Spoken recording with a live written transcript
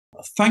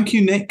Thank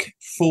you, Nick,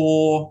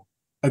 for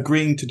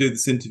agreeing to do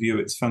this interview.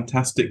 It's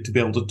fantastic to be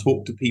able to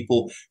talk to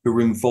people who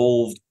are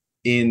involved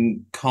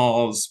in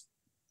cars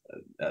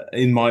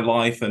in my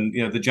life, and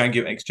the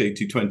Jaguar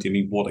XJ220. I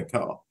mean, what a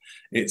car!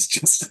 It's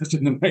just such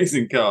an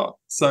amazing car.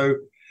 So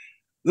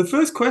the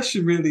first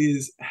question really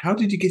is, how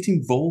did you get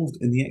involved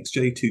in the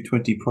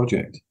XJ220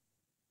 project?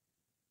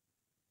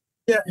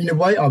 Yeah, in a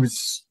way, I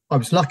was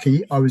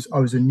lucky. I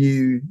was a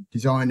new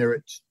designer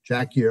at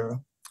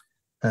Jaguar.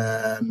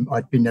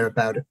 I'd been there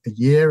about a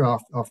year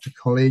after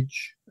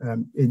college.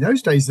 In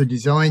those days, the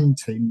design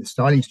team, the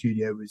styling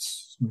studio,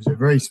 was a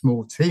very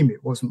small team.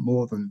 It wasn't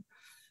more than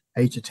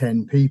 8 or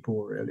 10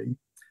 people, really.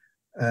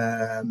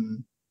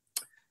 Um,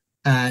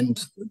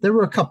 and there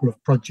were a couple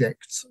of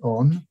projects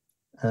on.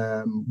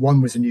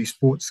 One was a new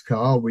sports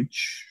car,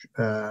 which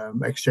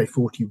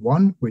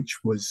XJ41,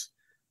 which was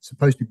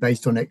supposed to be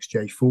based on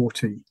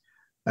XJ40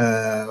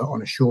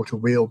 on a shorter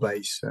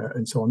wheelbase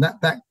and so on.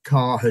 That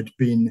car had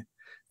been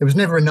there was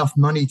never enough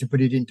money to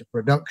put it into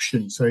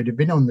production, so it had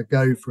been on the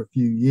go for a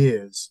few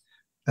years.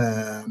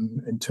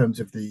 In terms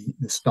of the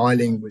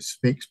styling was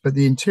fixed, but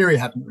the interior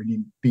hadn't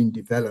really been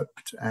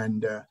developed,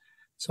 and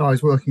so I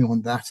was working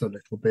on that a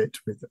little bit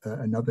with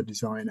another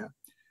designer.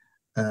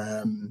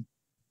 Um,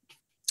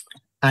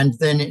 and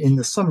then in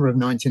the summer of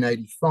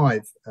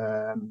 1985,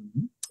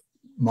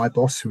 my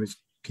boss, who was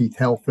Keith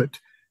Helfert,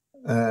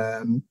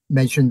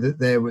 mentioned that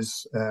there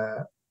was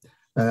a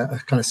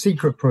kind of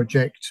secret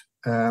project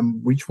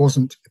which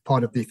wasn't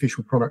part of the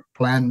official product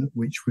plan,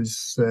 which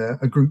was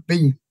a Group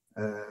B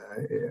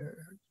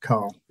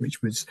car,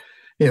 which was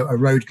a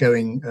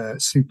road-going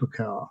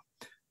supercar.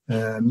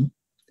 Um,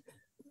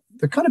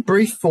 the kind of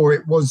brief for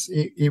it was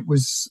it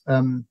was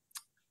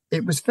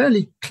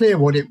fairly clear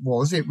what it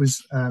was. It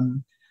was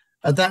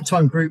at that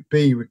time Group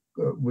B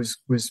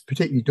was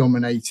particularly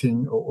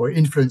dominating or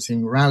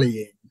influencing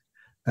rallying.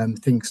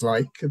 Things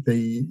like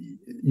the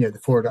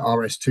Ford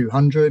RS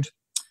 200,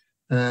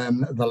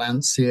 the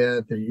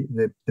Lancia,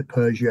 the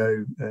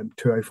Peugeot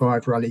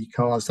 205 rally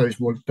cars. Those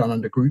were done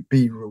under Group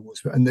B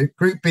rules, and the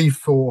Group B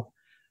for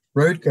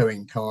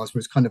road-going cars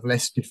was kind of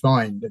less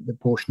defined. The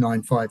Porsche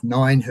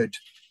 959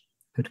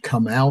 had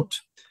come out.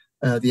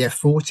 The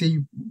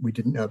F40, we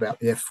didn't know about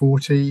the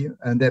F40,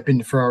 and there'd been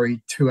the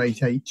Ferrari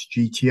 288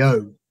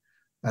 GTO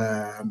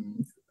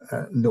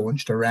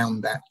launched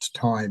around that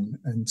time,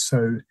 and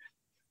so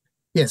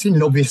yeah, it seemed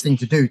an obvious thing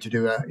to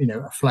do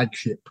a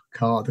flagship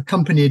car. The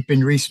company had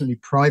been recently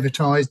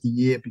privatized the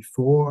year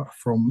before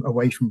from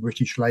away from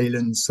British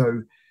Leyland,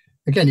 so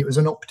again, it was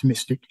an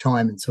optimistic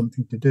time and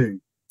something to do.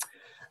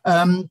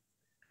 Um,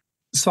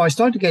 so I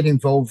started to get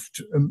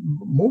involved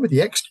more with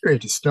the exterior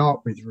to start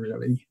with,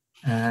 really.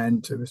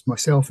 And it was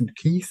myself and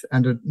Keith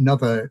and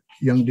another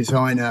young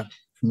designer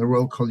from the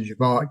Royal College of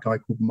Art, a guy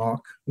called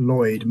Mark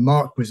Lloyd.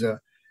 Mark was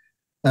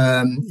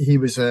he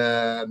was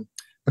a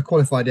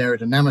qualified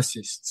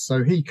aerodynamicist,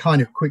 so he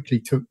kind of quickly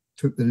took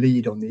the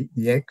lead on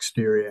the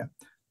exterior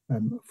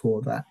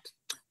for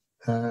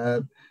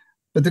that.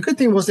 But the good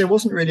thing was there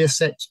wasn't really a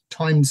set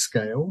time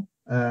scale.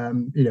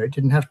 It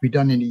didn't have to be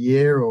done in a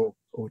year or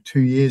 2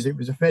 years. It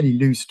was a fairly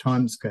loose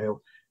time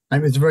scale,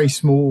 and it was a very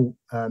small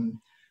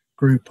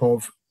group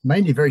of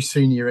mainly very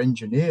senior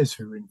engineers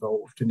who were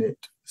involved in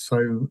it.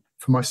 So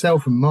for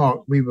myself and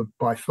Mark, we were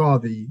by far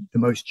the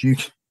most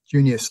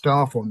junior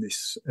staff on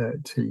this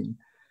team.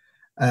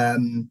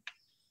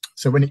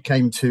 So when it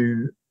came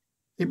to,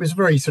 it was a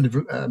very sort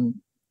of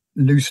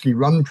loosely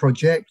run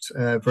project,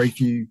 very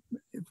few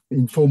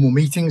informal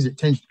meetings. It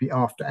tended to be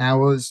after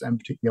hours and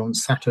particularly on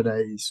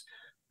Saturdays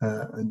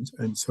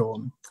and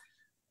so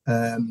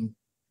on.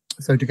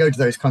 So to go to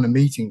those kind of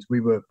meetings,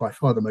 we were by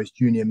far the most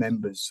junior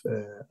members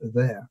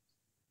there.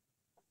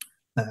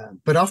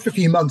 But after a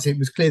few months, it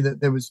was clear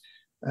that there was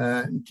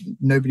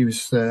nobody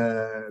was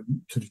sort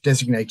of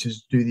designated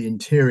to do the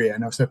interior,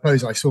 and I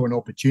suppose I saw an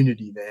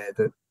opportunity there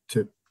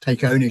to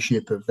take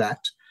ownership of that.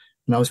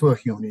 And I was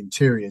working on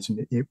interiors,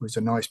 and it was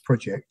a nice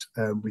project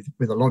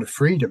with a lot of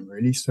freedom,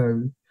 really.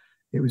 So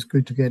it was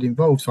good to get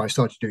involved. So I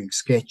started doing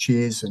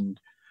sketches and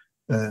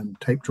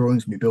tape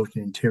drawings. We built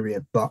an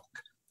interior buck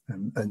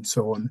and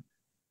so on.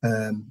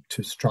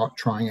 To start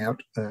trying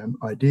out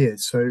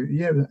ideas. So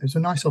yeah, it's a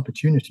nice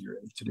opportunity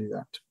really to do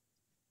that.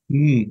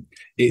 Mm.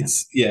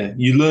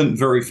 You learn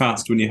very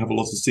fast when you have a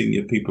lot of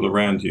senior people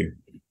around you.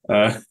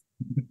 Uh,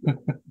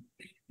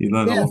 you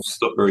learn a lot of Yes,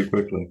 stuff very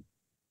quickly.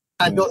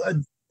 and Yeah.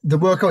 the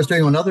work I was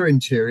doing on other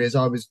interiors,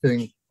 I was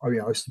doing. I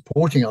mean, I was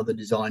supporting other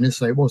designers,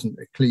 so it wasn't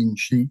a clean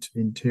sheet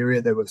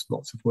interior. There was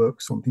lots of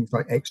works on things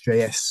like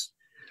XJS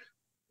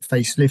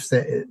facelifts.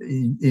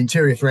 The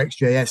interior for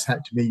XJS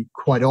had to be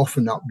quite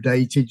often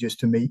updated just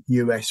to meet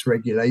US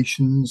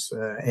regulations,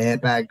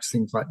 airbags,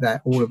 things like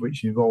that, all of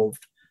which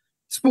involved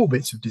small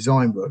bits of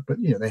design work, but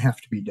they have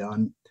to be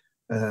done.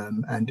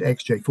 And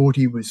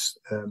XJ40 was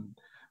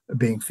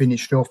being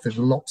finished off. There's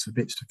lots of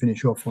bits to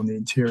finish off on the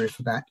interior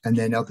for that, and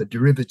then other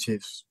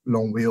derivatives,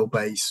 long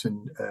wheelbase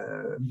and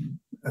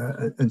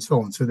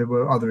so on. So there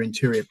were other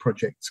interior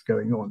projects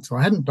going on. So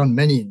I hadn't done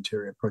many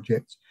interior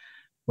projects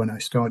when I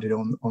started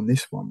on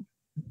this one.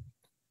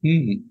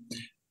 Hmm.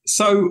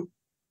 So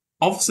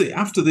obviously,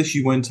 after this,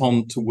 you went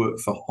on to work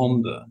for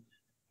Honda,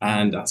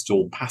 and that's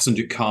all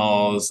passenger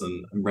cars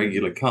and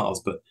regular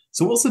cars. But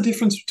so, what's the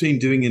difference between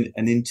doing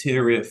an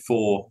interior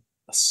for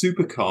a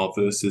supercar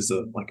versus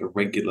a like a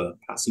regular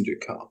passenger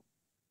car?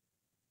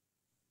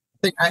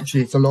 I think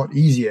actually it's a lot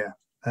easier.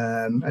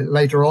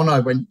 Later on, I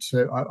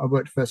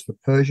worked first for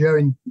Peugeot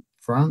in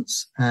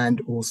France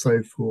and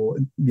also for,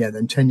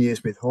 then 10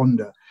 years with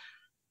Honda.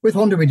 With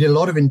Honda, we did a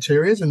lot of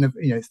interiors and,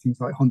 things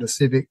like Honda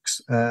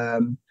Civics,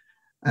 and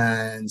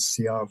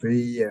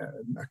CRV,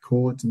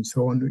 Accords, and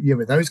so on. Yeah,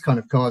 with those kind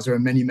of cars, there are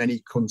many,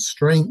 many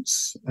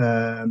constraints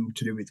to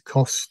do with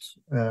cost,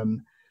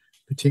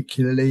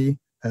 particularly,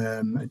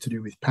 and to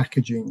do with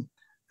packaging.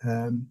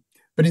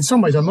 But in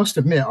some ways, I must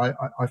admit,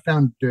 I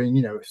found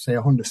doing, say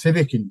a Honda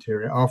Civic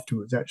interior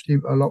afterwards actually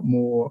a lot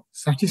more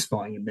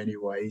satisfying in many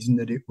ways, in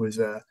that it was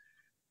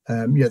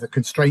the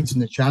constraints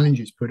and the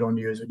challenges put on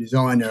you as a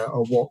designer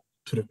are what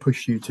sort of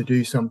push you to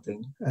do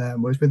something.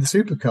 Whereas with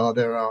the supercar,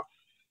 there are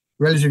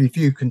relatively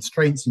few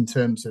constraints in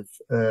terms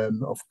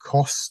of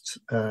cost,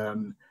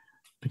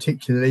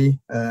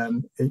 particularly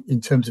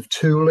in terms of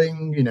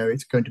tooling.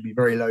 It's going to be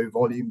very low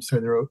volume,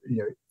 so there are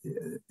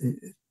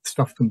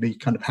stuff can be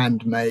kind of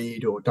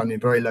handmade or done in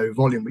very low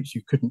volume, which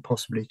you couldn't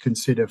possibly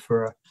consider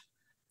for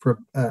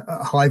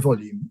a high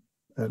volume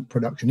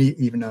production,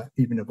 even a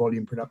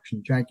volume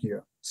production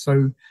Jaguar.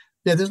 So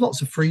yeah, there's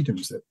lots of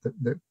freedoms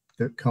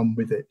that come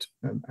with it,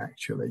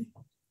 actually.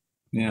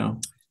 Yeah.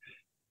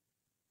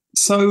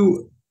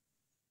 So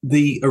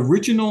the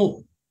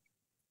original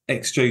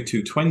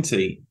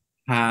XJ220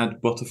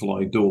 had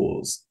butterfly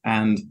doors,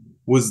 and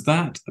was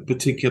that a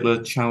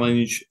particular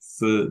challenge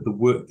for the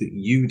work that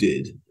you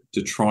did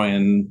to try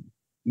and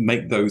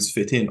make those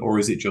fit in, or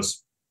is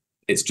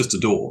it's just a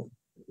door?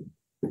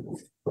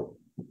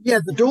 Yeah,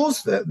 the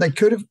doors they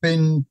could have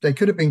been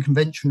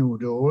conventional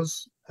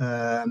doors.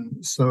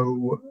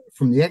 So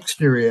from the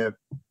exterior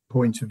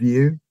point of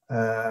view,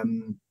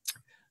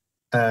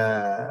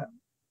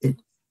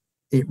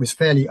 it was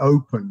fairly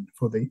open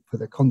for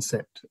the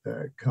concept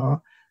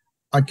car.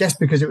 I guess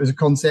because it was a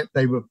concept,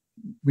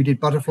 we did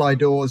butterfly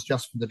doors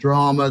just for the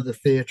drama, the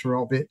theatre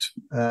of it,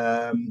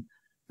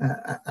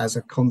 as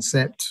a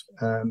concept.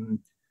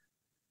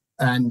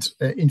 And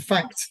in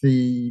fact,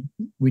 we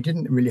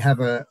didn't really have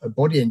a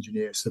body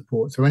engineer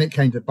support. So when it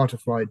came to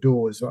butterfly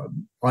doors,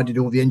 I did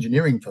all the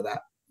engineering for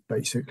that,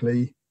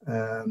 basically.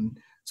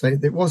 So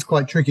it was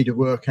quite tricky to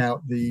work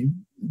out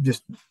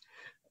just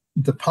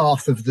the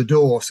path of the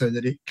door so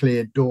that it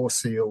cleared door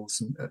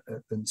seals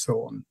and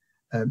so on.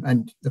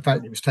 And the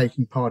fact that it was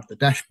taking part of the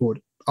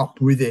dashboard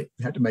up with it,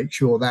 we had to make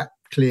sure that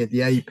cleared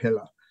the A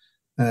pillar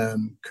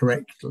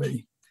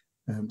correctly.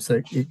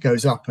 So it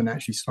goes up and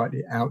actually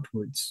slightly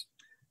outwards.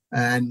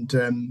 And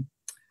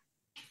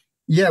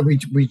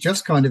we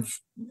just kind of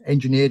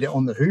engineered it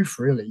on the hoof,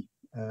 really.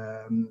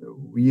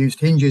 We used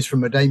hinges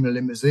from a Daimler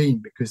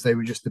limousine because they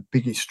were just the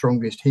biggest,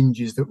 strongest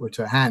hinges that were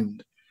to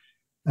hand.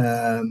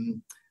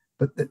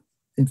 But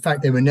in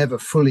fact, they were never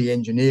fully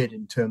engineered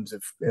in terms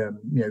of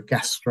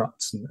gas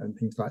struts and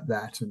things like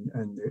that.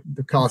 And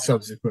the car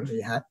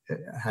subsequently had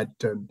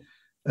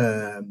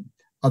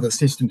other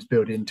systems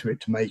built into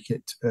it to make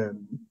it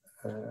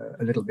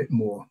a little bit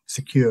more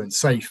secure and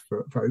safe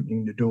for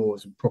opening the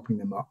doors and propping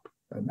them up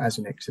as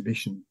an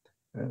exhibition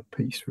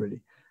piece,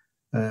 really.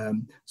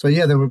 So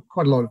yeah, there were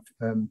quite a lot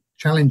of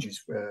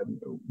challenges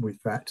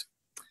with that.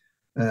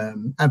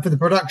 And for the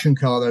production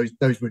car,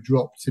 those were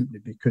dropped simply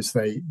because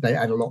they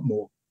add a lot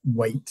more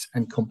weight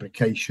and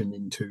complication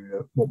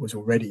into what was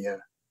already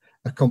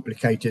a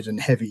complicated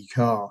and heavy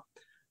car,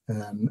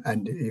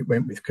 and it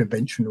went with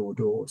conventional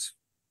doors.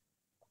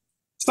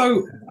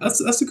 So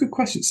that's a good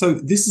question. So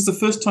this is the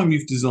first time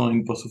you've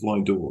designed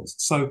butterfly doors.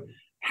 So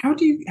how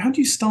do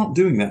you start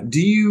doing that?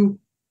 Do you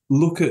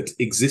look at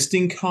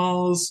existing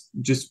cars?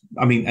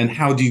 And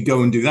how do you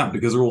go and do that?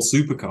 Because they're all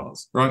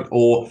supercars, right?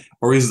 Or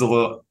is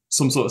there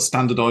some sort of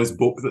standardized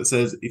book that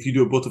says if you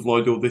do a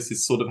butterfly door, this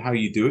is sort of how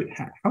you do it?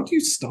 How do you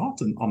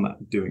start on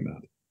that, doing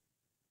that?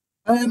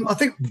 I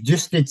think we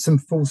just did some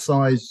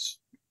full-size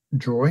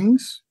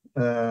drawings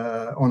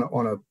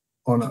on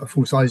a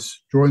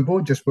full-size drawing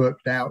board. Just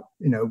worked out,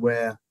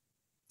 where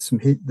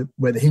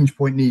the hinge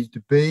point needed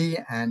to be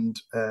and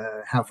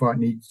how far it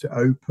needs to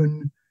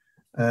open,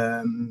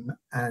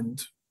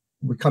 and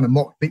we kind of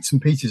mocked bits and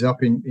pieces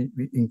up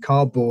in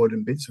cardboard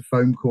and bits of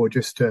foam core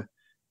just to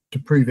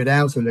prove it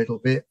out a little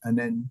bit, and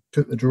then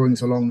took the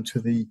drawings along to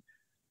the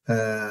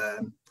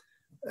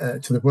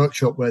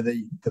workshop where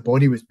the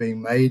body was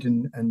being made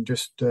and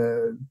just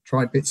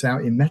tried bits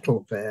out in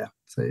metal there.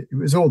 So it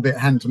was all a bit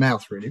hand to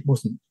mouth, really. It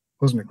wasn't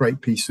a great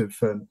piece of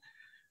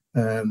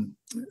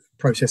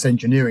process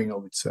engineering, I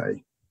would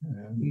say.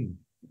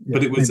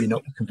 But it was maybe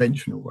not the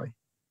conventional way.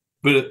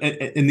 But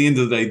in the end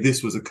of the day,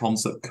 this was a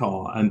concept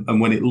car. And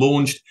when it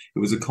launched, it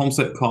was a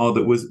concept car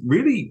that was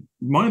really,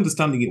 my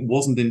understanding, it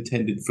wasn't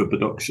intended for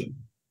production.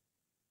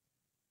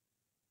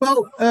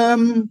 Well,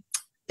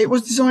 it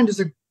was designed as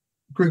a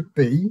Group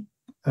B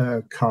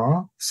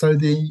car. So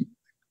the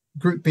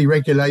Group B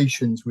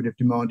regulations would have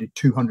demanded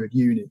 200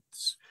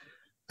 units.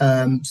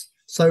 Um,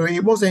 so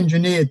it was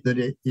engineered that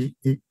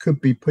it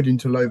could be put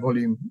into low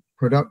volume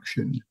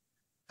production.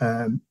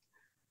 Um,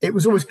 it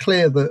was always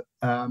clear that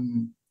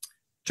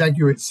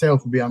Jaguar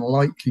itself would be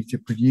unlikely to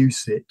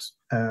produce it.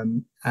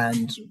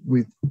 And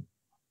with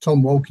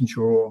Tom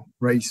Walkinshaw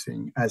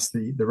Racing as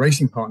the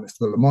racing partner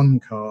for the Le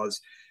Mans cars,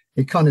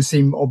 it kind of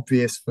seemed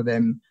obvious for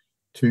them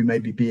to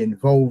maybe be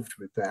involved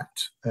with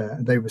that.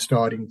 They were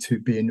starting to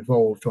be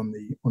involved on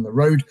the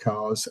road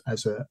cars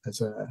as a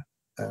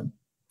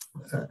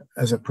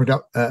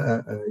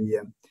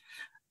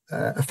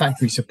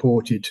factory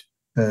supported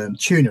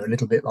tuner, a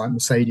little bit like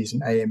Mercedes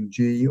and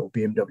AMG or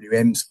BMW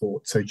M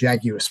Sport. So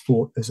Jaguar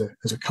Sport as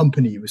a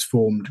company was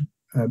formed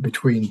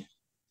between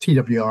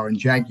TWR and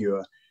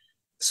Jaguar.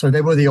 So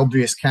they were the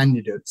obvious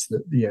candidates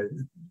that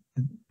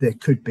there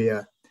could be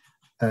a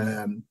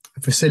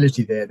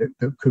facility there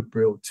that could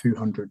build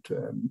 200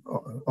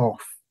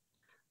 off.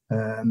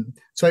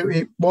 So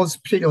it was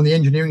particularly on the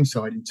engineering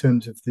side in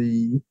terms of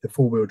the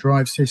four-wheel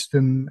drive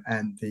system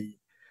and the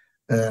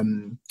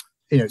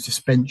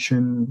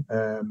suspension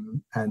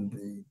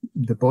and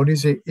the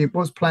bodies. It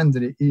was planned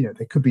that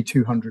there could be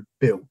 200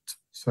 built.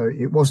 So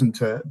it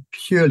wasn't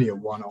purely a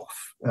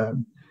one-off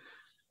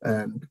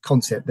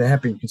concept. There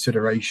have been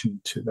consideration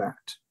to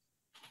that.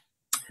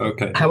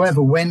 Okay.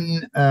 However,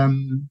 when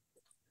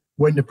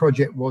the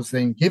project was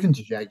then given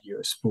to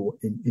Jaguar Sport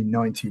in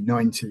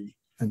 1990,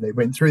 and they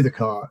went through the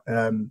car,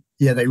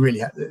 they really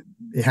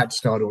had to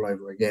start all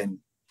over again.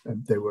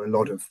 There were a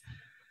lot of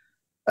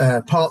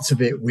parts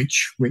of it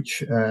which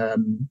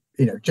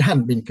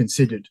hadn't been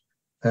considered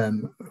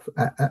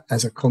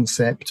as a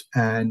concept,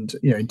 and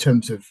in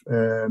terms of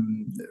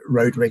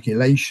road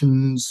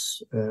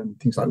regulations,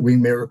 things like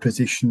wing mirror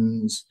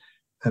positions,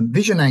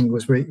 vision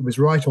angles, where it was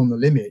right on the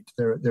limit.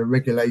 There are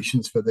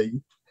regulations for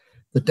the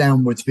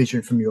downwards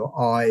vision from your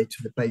eye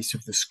to the base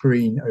of the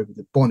screen over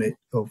the bonnet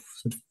of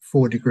sort of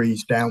 4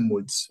 degrees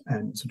downwards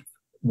and sort of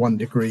 1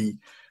 degree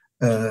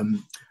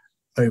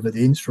over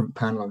the instrument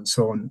panel and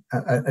so on.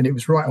 And it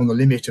was right on the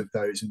limit of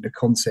those in the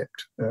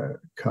concept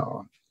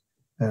car.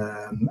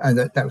 And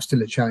that was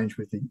still a challenge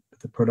with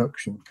the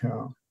production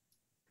car.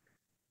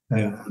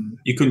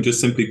 You couldn't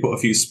just simply put a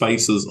few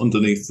spacers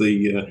underneath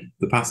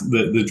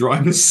the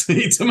driver's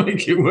seat to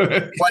make it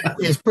work. Well,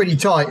 it's pretty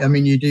tight. I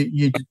mean,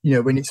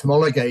 when it's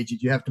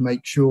homologated, you have to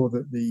make sure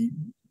that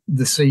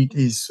the seat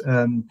is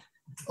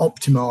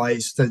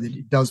optimized so that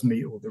it does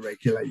meet all the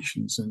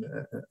regulations and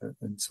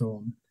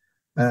so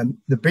on.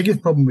 The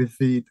biggest problem with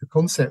the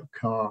concept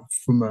car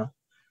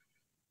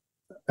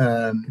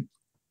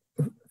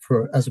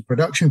as a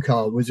production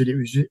car was that it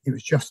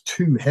was just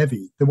too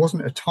heavy. There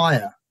wasn't a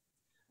tire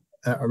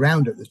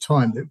around at the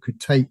time that could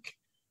take.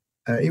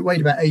 It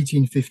weighed about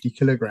 1,850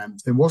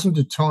 kilograms. There wasn't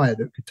a tire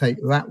that could take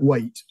that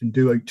weight and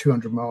do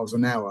 200 miles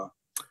an hour.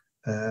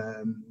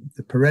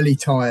 The Pirelli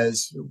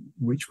tires,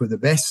 which were the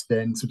best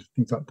then, sort of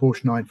things like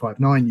Porsche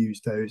 959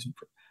 used those.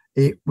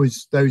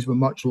 Those were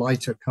much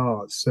lighter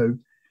cars, so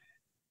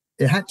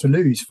it had to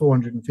lose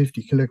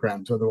 450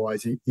 kilograms.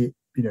 Otherwise,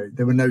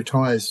 there were no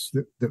tires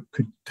that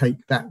could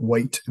take that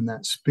weight and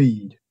that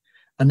speed,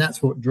 and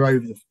that's what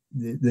drove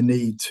the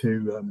need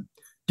to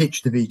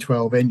ditch the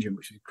V12 engine,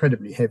 which is an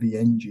incredibly heavy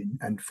engine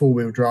and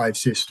four-wheel drive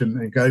system,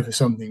 and go for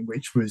something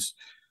which was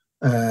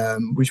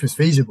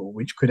feasible,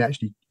 which could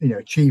actually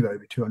achieve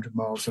over 200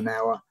 miles an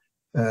hour,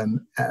 and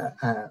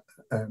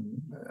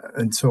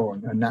so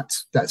on. And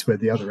that's where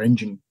the other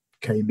engine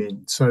came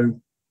in.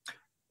 So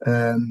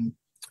the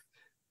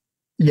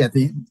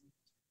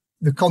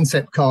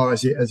concept car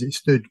as it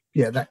stood,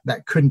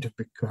 that couldn't have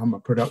become a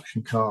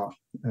production car.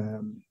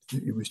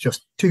 It was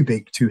just too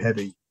big, too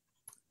heavy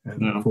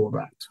for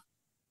that.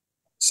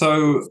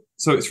 So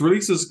it's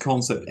released as a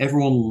concept.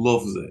 Everyone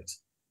loves it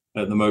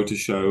at the motor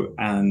show,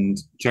 and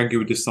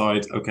Jaguar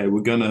decides, okay,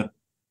 we're going to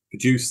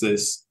produce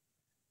this.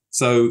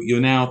 So you're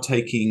now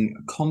taking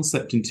a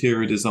concept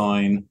interior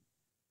design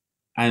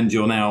and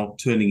you're now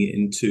turning it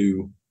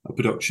into a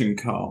production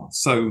car.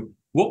 So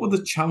what were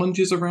the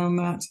challenges around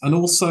that? And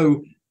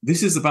also,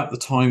 this is about the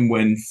time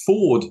when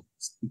Ford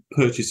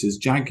purchases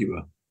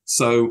Jaguar.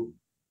 So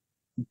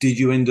did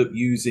you end up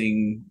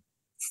using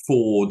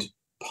Ford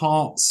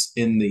parts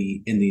in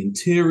the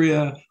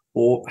interior,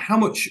 or how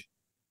much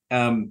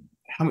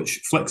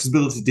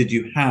flexibility did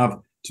you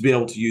have to be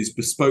able to use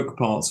bespoke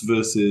parts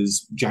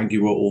versus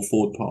Jaguar or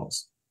Ford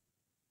parts?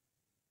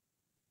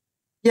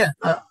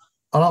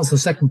 I'll answer the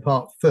second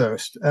part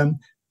first.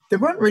 There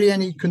weren't really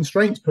any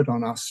constraints put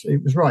on us.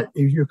 It was right.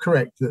 You're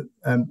correct that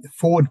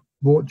Ford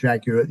bought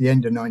Jaguar at the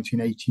end of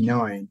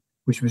 1989,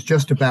 which was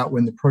just about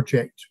when the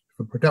project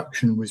for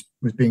production was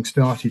being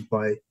started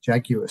by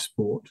Jaguar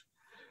Sport.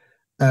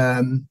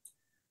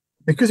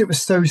 Because it was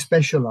so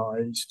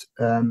specialized,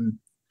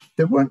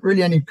 there weren't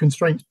really any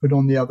constraints put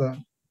on the other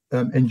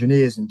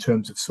engineers in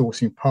terms of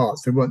sourcing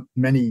parts. There weren't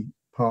many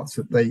parts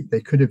that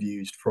they could have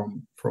used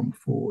from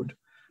Ford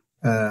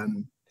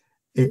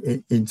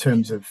in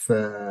terms of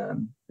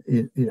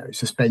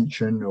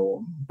suspension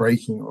or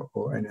braking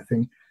or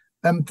anything.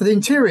 For the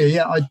interior,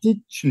 yeah, I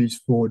did choose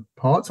Ford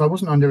parts. I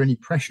wasn't under any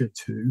pressure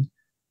to.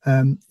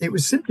 It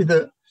was simply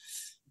that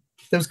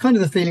there was kind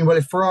of the feeling, well,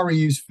 if Ferrari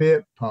used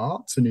Fiat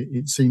parts and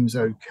it seems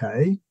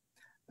okay,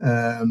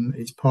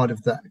 it's part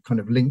of that kind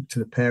of link to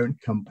the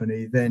parent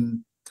company,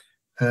 then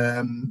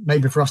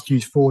maybe for us to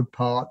use Ford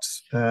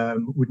parts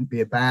wouldn't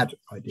be a bad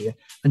idea.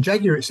 And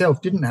Jaguar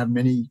itself didn't have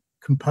many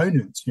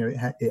components. You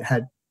know, it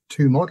had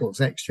two models,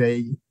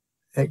 XJS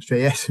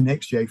and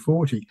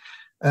XJ40.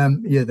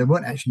 Yeah, there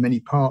weren't actually many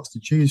parts to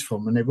choose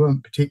from, and they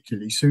weren't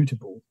particularly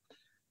suitable.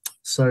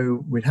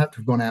 So we'd have to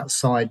have gone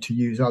outside to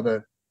use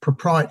other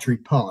proprietary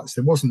parts.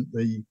 There wasn't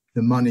the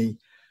money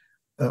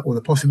or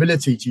the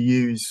possibility to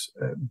use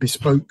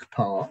bespoke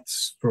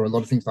parts for a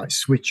lot of things like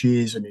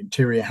switches and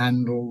interior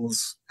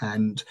handles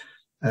and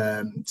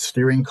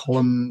steering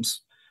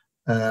columns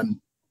and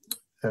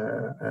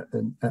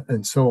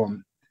so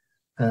on.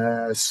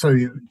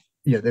 So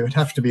they would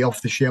have to be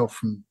off the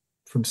shelf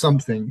from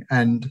something.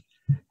 And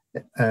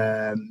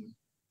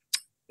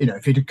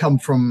if it had come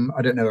from,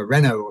 I don't know, a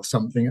Renault or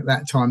something at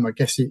that time, I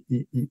guess it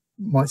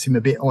might seem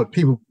a bit odd.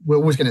 People were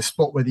always going to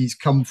spot where these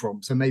come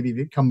from. So maybe if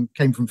it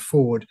came from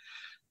Ford,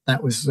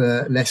 that was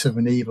less of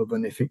an evil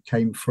than if it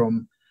came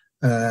from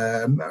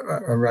a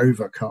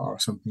Rover car or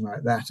something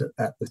like that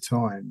at the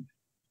time.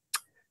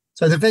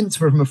 So the vents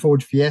were from a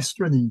Ford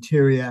Fiesta, and the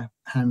interior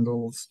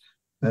handles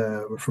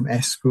were from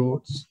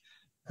Escorts.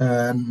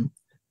 And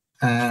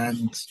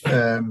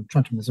trying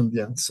to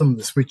remember some of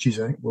the switches,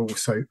 I think, were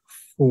also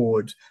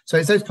Ford. So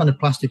it's those kind of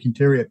plastic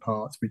interior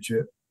parts which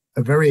are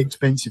very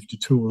expensive to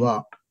tool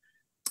up,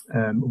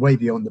 way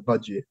beyond the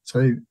budget.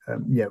 So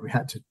we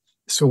had to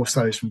source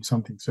those from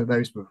something. So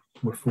those were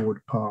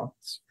Ford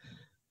parts.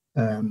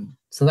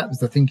 So that was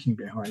the thinking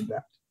behind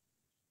that.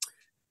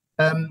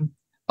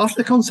 After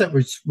the concept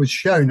was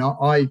shown,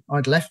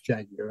 I'd left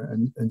Jaguar,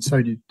 and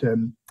so did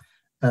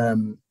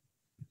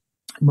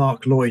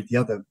Mark Lloyd, the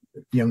other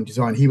young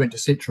designer. He went to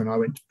Citroën, I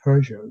went to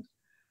Peugeot.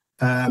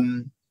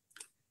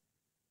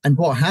 And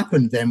what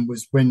happened then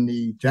was when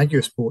the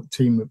Jaguar Sport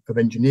team of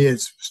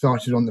engineers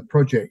started on the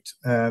project,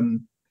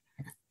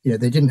 they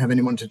didn't have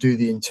anyone to do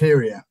the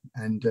interior.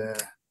 And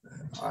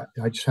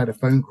I just had a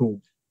phone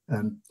call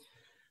from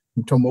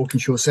Tom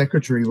Walkinshaw's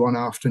secretary one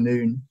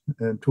afternoon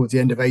towards the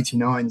end of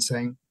 '89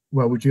 saying,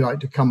 well, would you like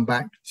to come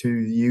back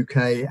to the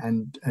UK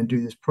and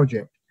do this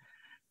project?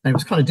 And it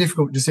was kind of a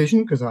difficult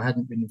decision because I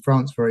hadn't been in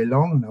France very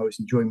long and I was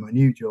enjoying my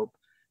new job.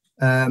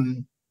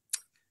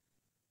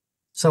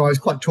 So I was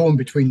quite torn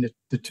between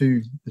the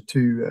two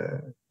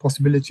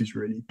possibilities,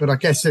 really. But I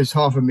guess there's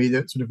half of me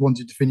that sort of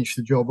wanted to finish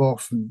the job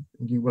off and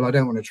thinking, well, I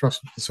don't want to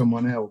trust it to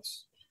someone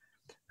else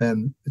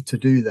to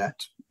do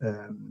that.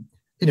 And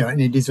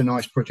it is a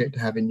nice project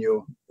to have in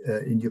your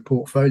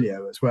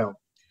portfolio as well.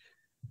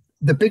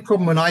 The big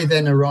problem when I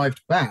then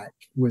arrived back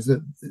was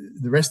that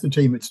the rest of the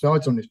team had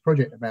started on this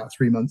project about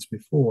 3 months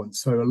before. And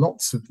so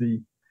lots of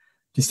the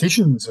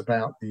decisions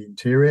about the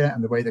interior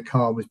and the way the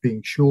car was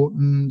being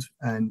shortened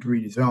and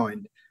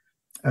redesigned,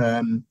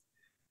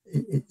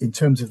 in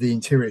terms of the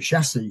interior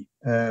chassis,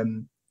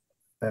 there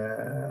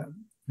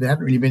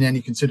hadn't really been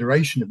any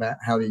consideration about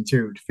how the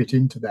interior would fit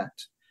into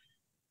that.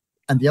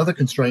 And the other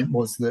constraint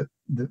was that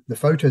the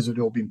photos had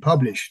all been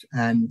published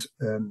and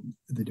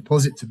the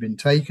deposits had been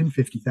taken,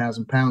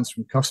 £50,000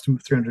 from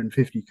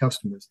 350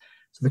 customers.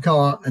 So the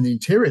car and the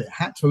interior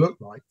had to look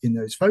like in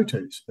those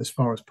photos as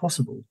far as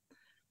possible.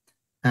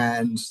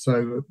 And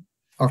so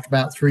after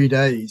about 3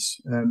 days,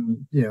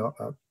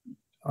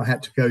 I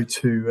had to go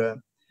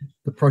to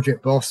the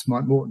project boss,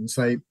 Mike Morton, and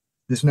say,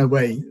 there's no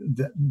way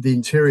that the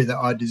interior that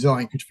I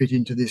designed could fit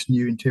into this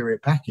new interior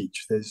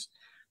package. There's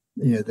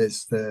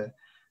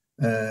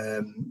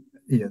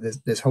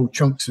whole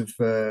chunks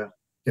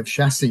of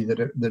chassis that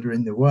are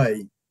in the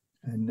way.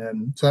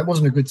 And so that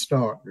wasn't a good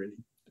start,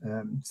 really.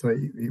 So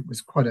it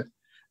was quite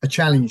a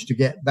challenge to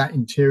get that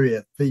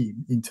interior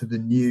theme into the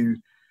new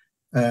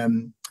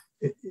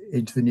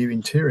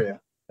interior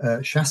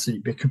chassis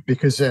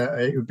because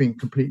it had been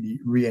completely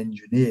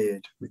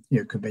re-engineered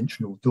with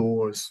conventional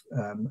doors,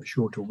 a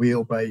shorter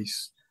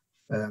wheelbase,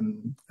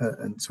 and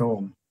so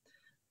on,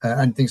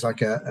 and things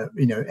like a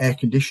air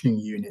conditioning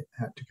unit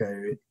had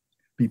to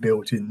be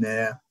built in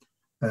there,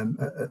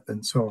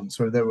 and so on.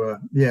 So there were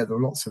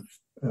lots of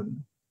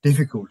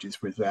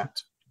difficulties with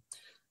that,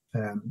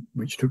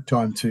 which took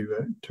time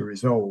to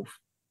resolve.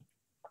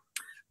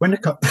 When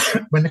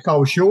the car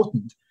was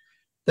shortened,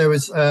 there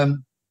was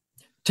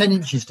 10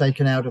 inches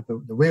taken out of the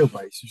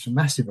wheelbase, which is a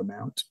massive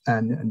amount,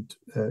 and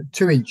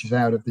 2 inches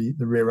out of the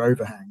rear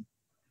overhang.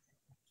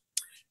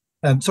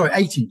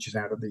 8 inches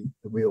out of the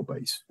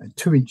wheelbase and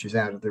 2 inches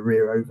out of the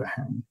rear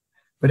overhang.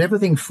 But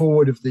everything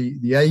forward of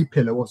the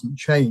A-pillar wasn't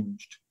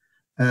changed.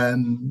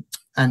 And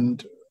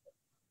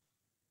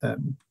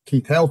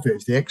Keith Helfer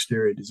is the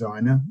exterior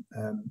designer,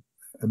 and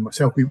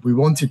myself, we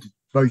wanted to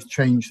both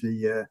change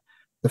the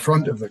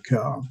front of the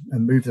car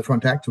and move the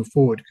front axle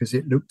forward because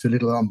it looked a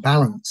little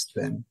unbalanced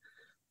then.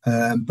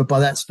 But by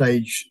that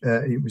stage,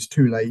 it was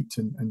too late,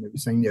 and they were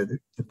saying,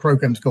 the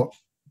program's got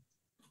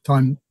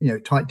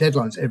tight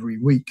deadlines every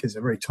week. There's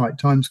a very tight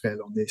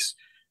timescale on this,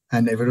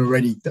 and they've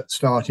already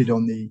started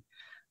on the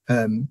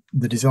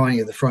designing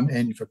of the front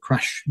end for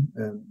crash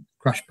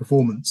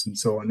performance and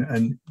so on.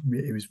 And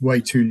it was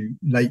way too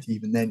late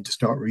even then to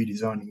start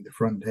redesigning the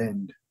front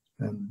end.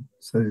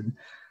 So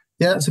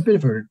yeah, that's a bit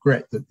of a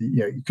regret that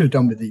you could have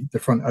done with the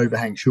front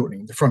overhang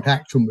shortening, the front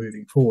axle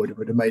moving forward. It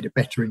would have made a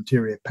better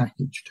interior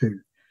package too.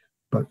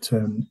 But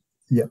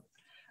yeah,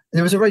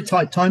 there was a very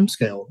tight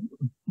timescale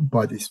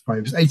by this.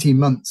 It was 18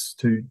 months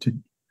to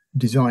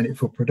design it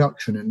for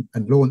production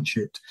and launch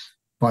it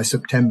by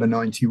September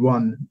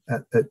 91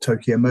 at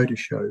Tokyo Motor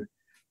Show.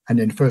 And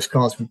then first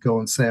cars would go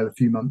on sale a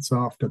few months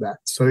after that.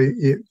 So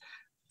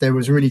there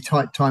was really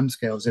tight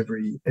timescales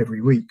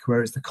every week,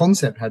 whereas the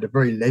concept had a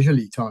very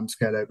leisurely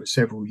timescale over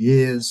several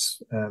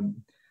years.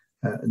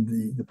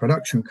 The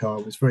production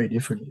car was very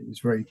different. It was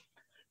very,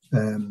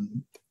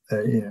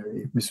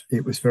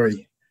 it was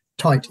very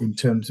tight in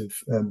terms of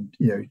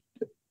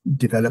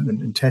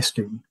development and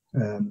testing,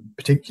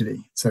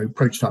 particularly. So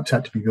prototypes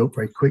had to be built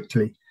very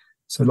quickly.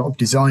 So a lot of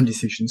design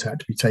decisions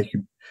had to be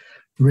taken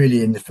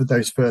really for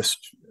those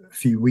first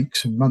few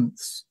weeks and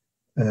months.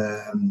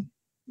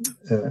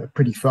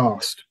 Pretty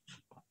fast.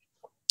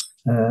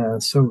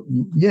 So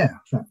yeah,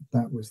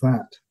 that was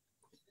that.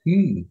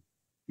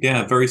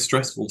 Yeah, very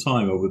stressful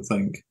time, I would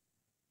think.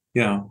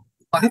 Yeah,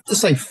 I have to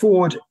say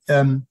Ford.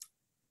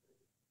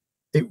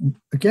 It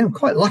again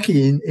quite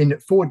lucky in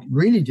that Ford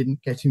really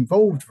didn't get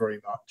involved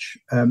very much.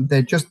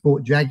 They'd just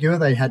bought Jaguar.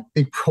 They had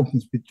big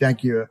problems with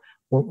Jaguar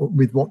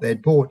with what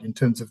they'd bought in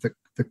terms of the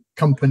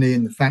company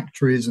and the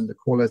factories and the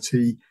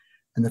quality,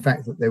 and the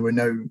fact that there were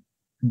no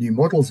new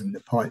models in the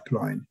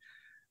pipeline.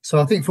 So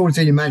I think Ford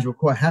senior management were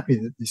quite happy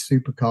that this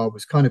supercar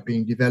was kind of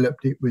being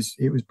developed. It was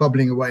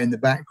bubbling away in the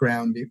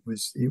background. It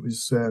was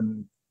still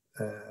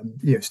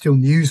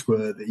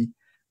newsworthy,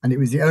 and it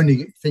was the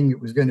only thing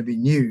that was going to be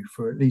new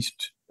for at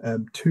least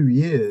 2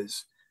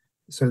 years.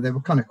 So they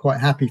were kind of quite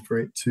happy for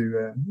it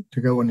to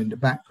go on in the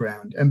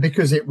background. And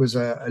because it was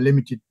a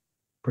limited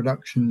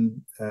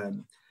production,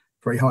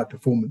 very high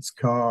performance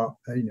car,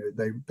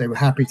 they were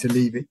happy to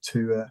leave it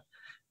to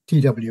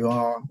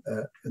TWR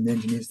and the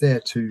engineers there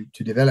to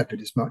develop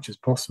it as much as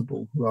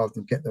possible, rather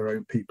than get their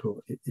own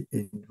people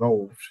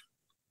involved.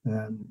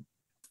 A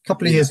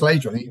couple of years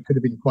later, I think it could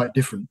have been quite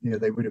different.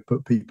 They would have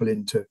put people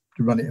in to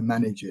run it and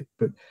manage it.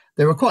 But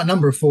there were quite a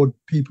number of Ford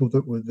people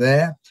that were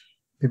there.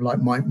 People like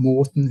Mike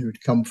Morton, who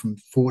had come from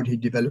Ford. He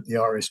developed the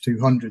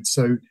RS200.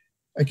 So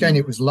again,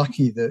 it was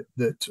lucky that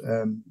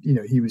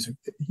he was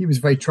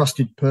a very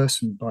trusted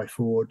person by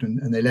Ford,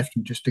 and they left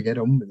him just to get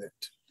on with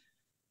it.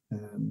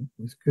 It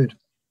was good.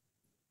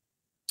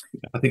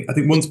 I think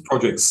once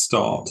projects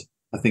start,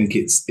 I think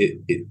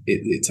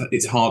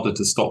it's harder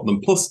to stop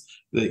them. Plus,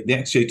 the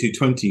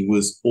XJ220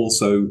 was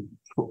also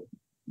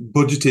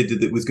budgeted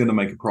that it was going to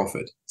make a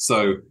profit,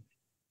 so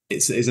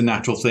it's a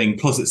natural thing.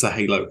 Plus, it's a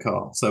halo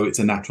car, so it's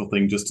a natural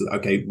thing.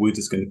 We're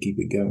just going to keep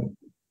it going.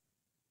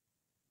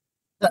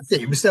 That's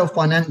it. It was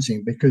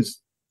self-financing because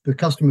the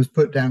customers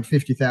put down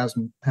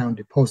 £50,000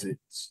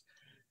 deposits,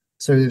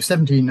 so there was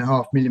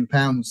 £17.5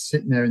 million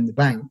sitting there in the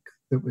bank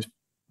that was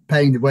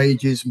paying the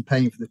wages and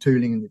paying for the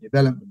tooling and the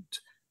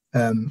development,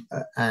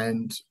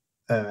 and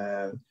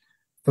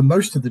for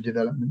most of the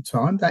development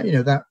time,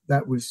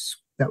 that was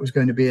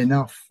going to be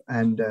enough.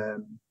 And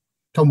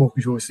Tom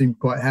Walkinshaw seemed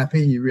quite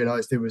happy. He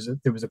realised there was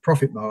a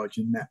profit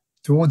margin. That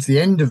towards the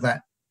end of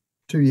that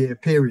 2-year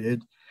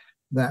period,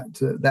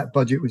 that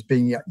budget was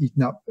being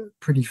eaten up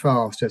pretty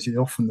fast, as is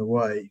often the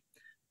way.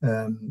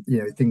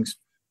 Things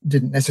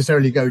didn't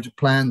necessarily go to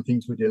plan.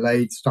 Things were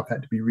delayed. Stuff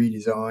had to be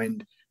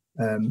redesigned.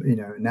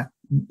 And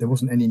there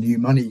wasn't any new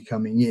money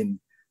coming in.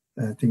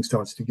 Things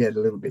started to get a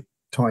little bit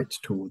tight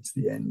towards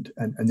the end,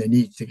 and they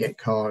needed to get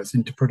cars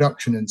into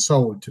production and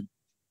sold to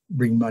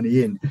bring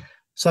money in.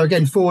 So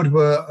again, Ford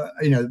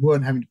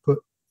weren't having to put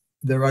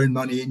their own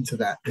money into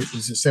that. It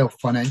was a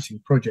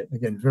self-financing project.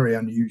 Again, very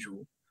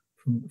unusual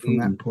from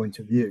that point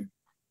of view.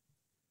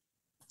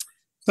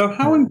 So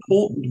how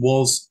important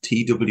was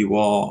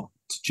TWR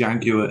to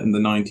Jaguar in the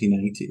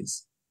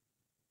 1980s?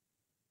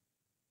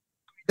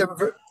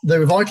 They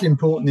were vitally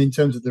important in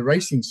terms of the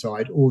racing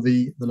side, or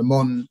the Le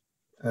Mans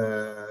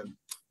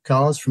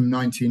cars from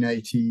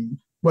 1980.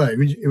 Well,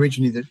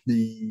 originally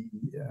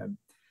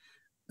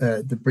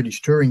the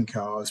British touring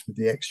cars with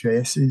the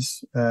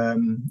XJSs,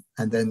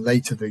 and then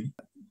later the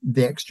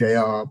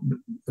XJR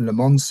Le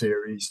Mans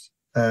series.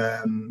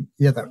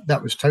 That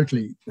was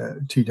totally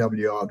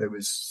TWR. There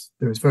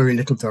was very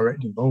little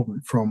direct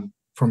involvement from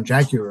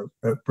Jaguar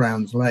at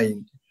Browns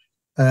Lane.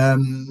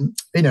 And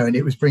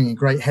it was bringing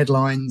great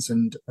headlines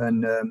and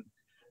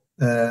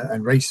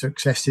race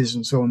successes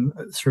and so on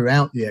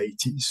throughout the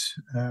 80s,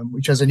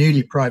 which, as a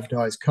newly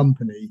privatized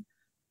company,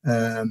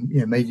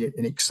 made it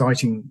an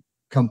exciting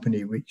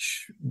company,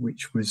 which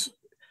was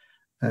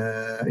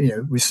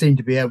was seen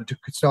to be able to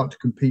start to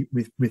compete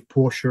with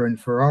Porsche and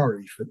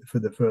Ferrari for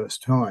the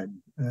first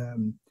time.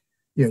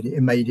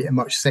 It made it a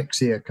much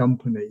sexier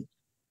company,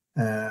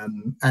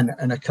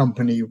 and a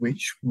company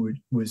which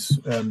was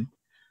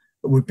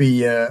would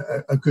be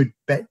a good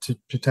bet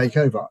to take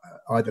over,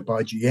 either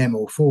by GM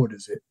or Ford,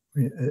 as it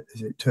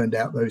turned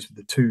out. Those were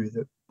the two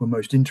that were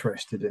most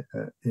interested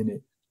in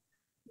it.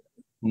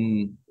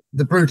 Mm.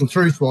 The brutal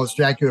truth was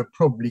Jaguar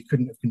probably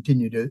couldn't have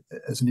continued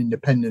as an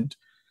independent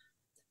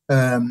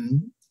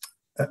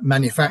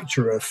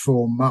manufacturer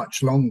for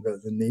much longer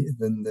than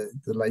the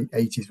late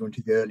 80s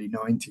into the early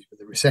 90s. With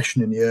the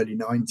recession in the early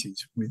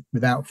 90s,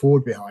 without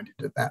Ford behind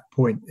it at that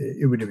point,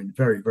 it would have been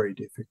very, very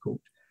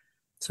difficult.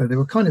 So there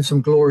were kind of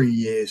some glory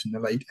years in the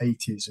late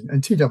 80s,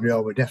 and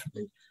TWR were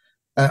definitely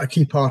a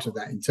key part of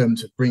that in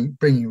terms of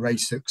bringing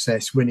race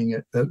success. Winning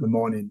at Le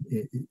Mans in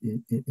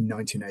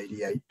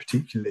 1988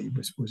 particularly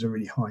was a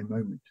really high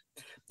moment.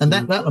 And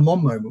that Le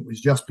Mans moment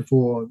was just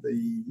before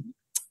the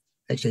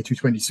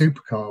XJ220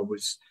 supercar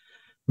was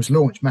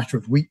launched, matter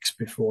of weeks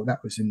before.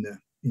 That was in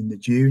the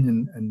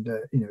June, and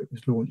it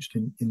was launched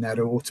in that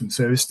autumn.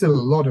 So there's still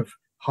a lot of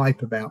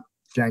hype about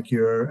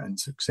Jaguar and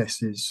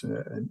successes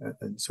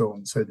and so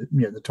on. So that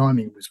the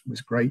timing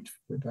was great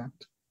with that.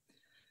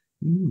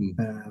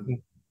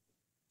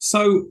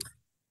 So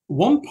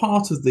one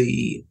part of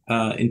the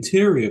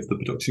interior of the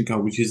production car,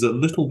 which is a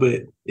little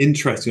bit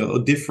interesting or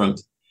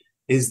different,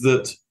 is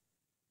that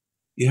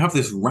you have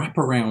this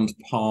wraparound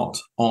part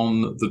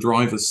on the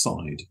driver's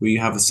side where you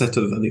have a set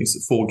of, I think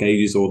it's 4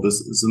 gauges, or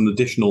there's some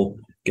additional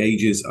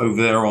gauges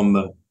over there on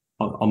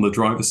the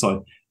driver's side.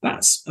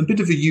 That's a bit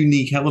of a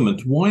unique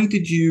element. Why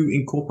did you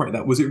incorporate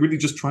that? Was it really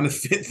just trying to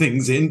fit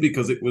things in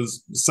because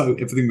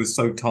everything was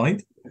so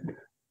tight?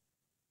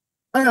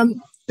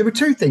 There were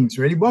two things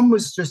really. One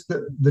was just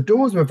that the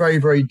doors were very,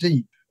 very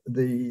deep.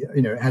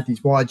 It had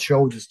these wide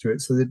shoulders to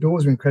it, so the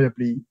doors were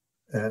incredibly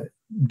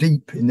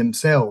deep in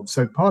themselves.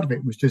 So part of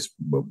it was just,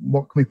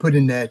 what can we put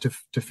in there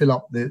to fill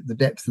up the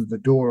depth of the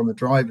door on the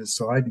driver's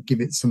side and give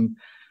it some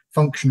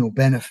functional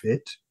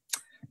benefit.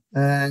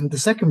 And the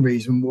second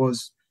reason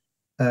was,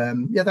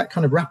 that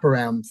kind of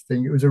wraparound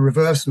thing. It was a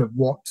reversal of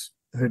what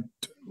had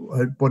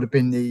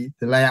been the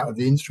layout of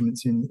the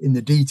instruments in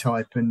the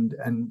D-Type and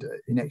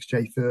in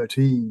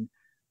XJ13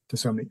 to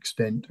some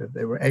extent.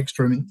 There were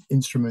extra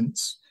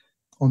instruments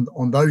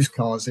on those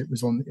cars. It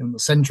was on the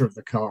center of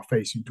the car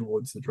facing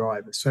towards the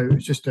driver. So it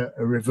was just a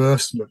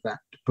reversal of that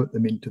to put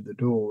them into the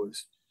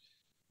doors.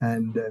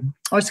 And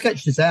I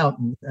sketched this out,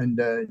 and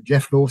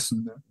Jeff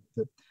Lawson,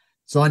 the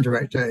design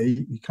director,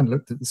 he kind of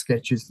looked at the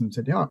sketches and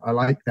said, yeah, I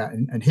like that.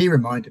 And he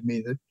reminded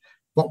me that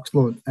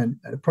Vauxhall and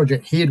a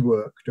project he had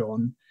worked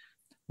on,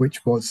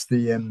 which was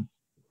the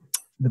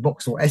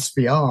Vauxhall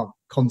SVR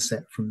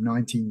concept from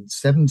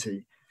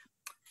 1970,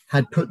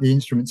 had put the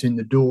instruments in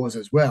the doors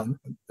as well.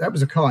 That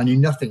was a car I knew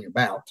nothing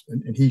about.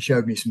 And he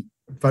showed me some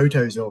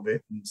photos of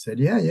it and said,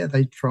 yeah,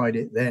 they tried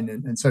it then.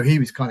 And so he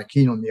was kind of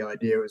keen on the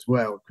idea as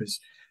well, because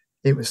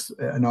it was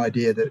an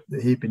idea that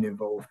he'd been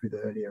involved with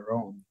earlier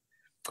on.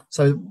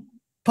 So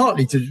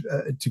partly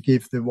to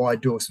give the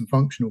wide door some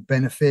functional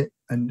benefit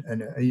and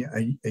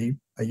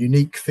a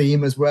unique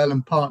theme as well,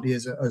 and partly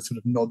as a sort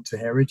of nod to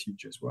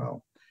heritage as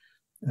well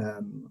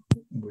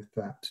with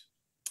that.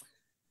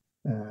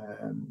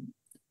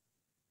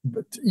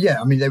 But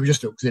yeah, I mean, they were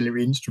just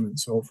auxiliary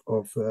instruments of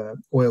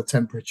oil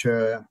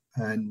temperature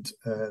and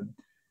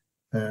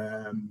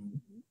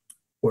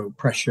oil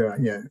pressure,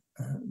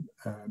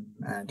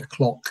 and a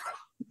clock.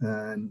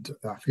 And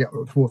I forget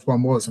what the fourth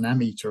one was, an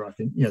ammeter, I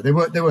think. They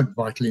weren't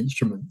vital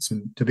instruments,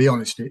 and to be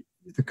honest,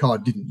 the car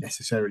didn't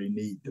necessarily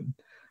need them.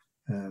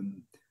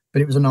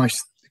 But it was a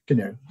nice, sort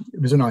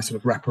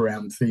of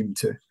wraparound theme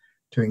to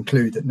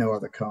include that no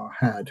other car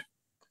had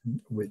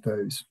with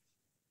those.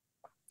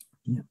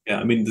 Yeah,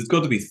 I mean, there's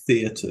got to be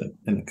theatre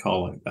in a car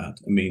like that.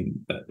 I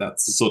mean,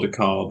 that's the sort of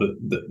car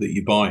that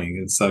you're buying,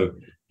 and so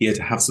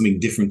to have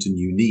something different and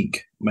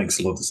unique makes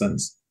a lot of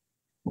sense.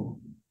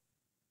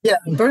 Yeah,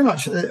 and very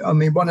much. I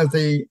mean, one of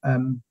the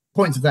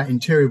points of that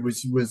interior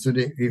was that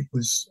it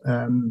was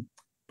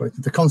both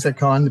the concept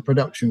car and the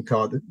production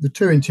car. The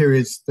two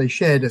interiors, they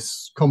shared a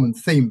common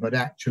theme, but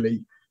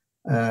actually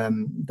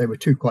they were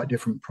two quite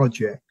different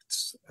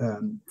projects,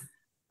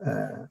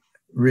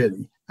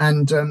 really.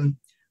 And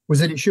was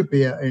that it should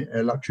be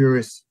a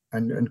luxurious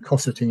and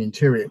cosseting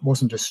interior. It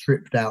wasn't a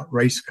stripped out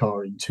race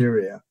car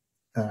interior.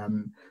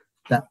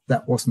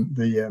 That wasn't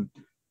the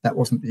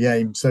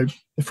aim. So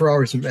the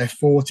Ferrari sort of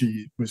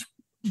F40 was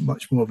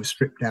much more of a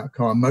stripped out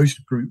car.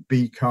 Most Group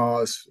B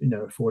cars,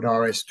 Ford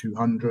RS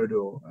 200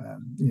 or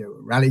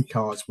rally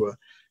cars were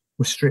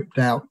stripped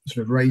out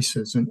sort of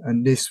racers,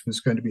 and this was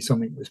going to be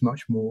something that was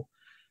much more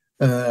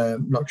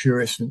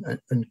luxurious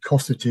and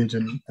cosseted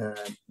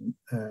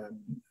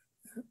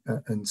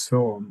and so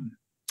on.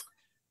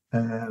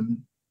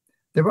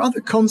 There were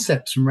other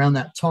concepts from around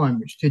that time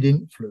which did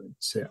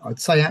influence it. I'd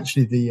say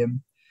actually the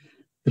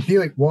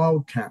Buick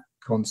Wildcat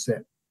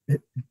concept,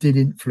 it did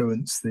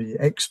influence the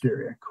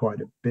exterior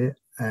quite a bit,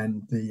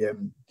 and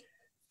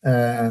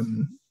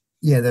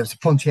there's a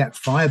Pontiac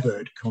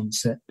Firebird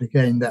concept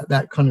again,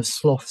 that kind of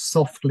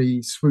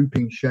softly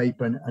swooping shape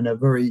and a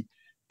very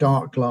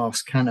dark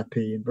glass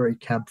canopy and very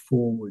cab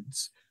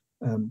forwards.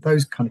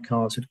 those kind of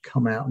cars had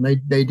come out, and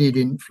they did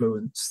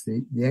influence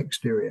the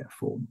exterior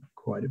form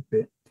quite a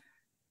bit.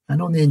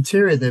 And on the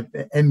interior, the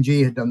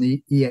MG had done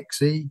the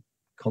EXE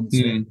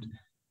concept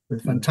with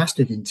a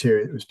fantastic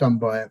interior. It was done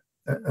by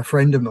a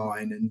friend of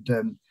mine,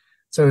 and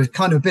so it was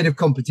kind of a bit of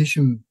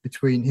competition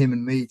between him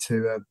and me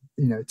to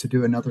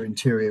do another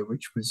interior,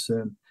 which was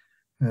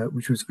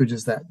good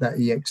as that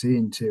EXE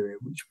interior,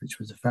 which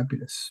was a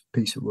fabulous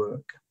piece of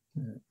work,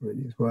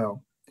 really, as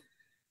well.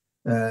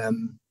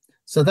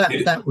 So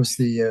that was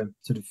the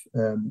sort of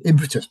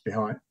impetus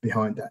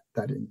behind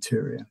that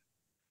interior.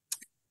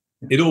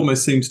 It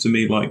almost seems to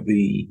me like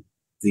the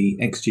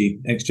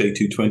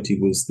XJ220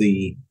 was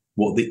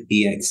what the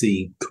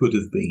EXE could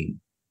have been.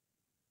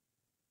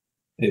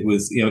 It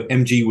was,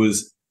 MG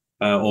was,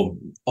 or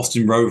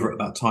Austin Rover at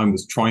that time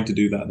was trying to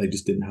do that. They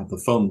just didn't have the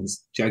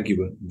funds.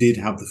 Jaguar did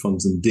have the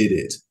funds and did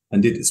it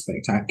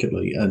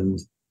spectacularly. And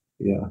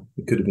yeah,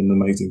 it could have been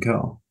an amazing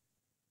car.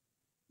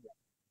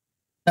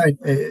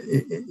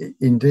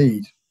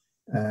 Indeed.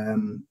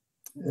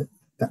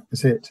 That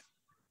was it.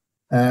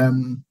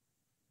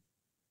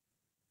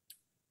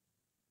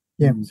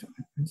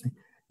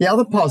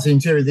 Other parts of the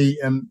interior,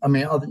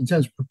 in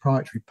terms of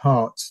proprietary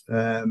parts,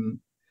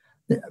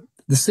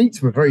 the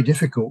seats were very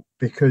difficult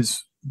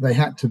because they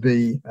had to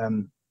be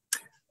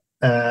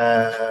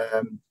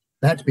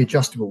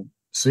adjustable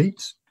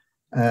seats,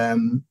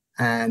 and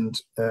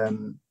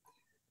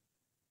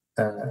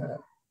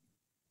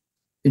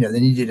they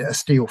needed a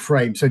steel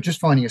frame. So just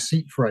finding a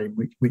seat frame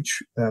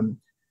which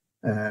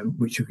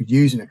you could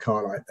use in a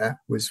car like that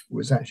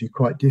was actually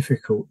quite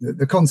difficult.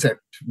 The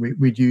concept,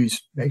 we'd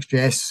use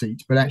XJS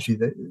seats, but actually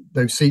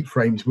those seat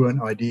frames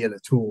weren't ideal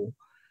at all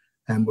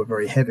and were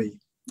very heavy.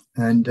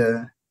 And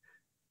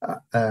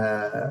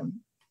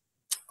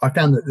I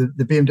found that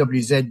the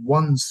BMW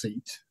Z1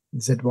 seat,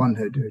 Z1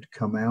 had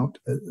come out.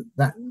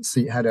 That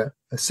seat had a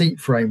seat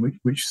frame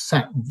which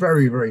sat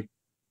very, very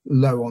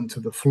low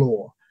onto the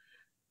floor.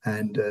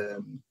 And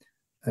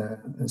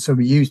so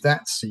we used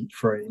that seat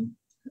frame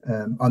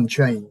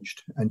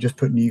unchanged and just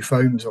put new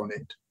foams on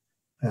it.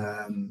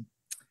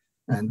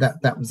 And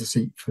that was the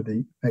seat for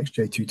the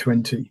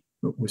XJ220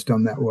 that was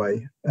done that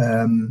way.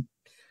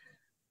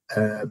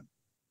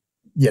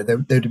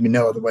 There'd be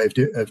no other way of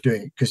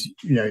doing it, because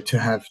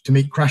to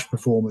meet crash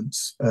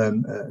performance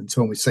and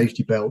so on with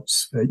safety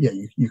belts,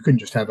 you couldn't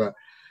just have a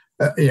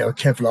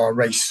Kevlar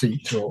race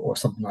seat or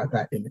something like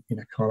that in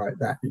a car like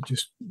that. It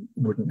just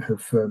wouldn't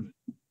have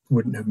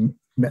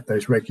met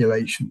those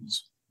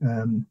regulations.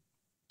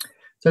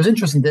 So it's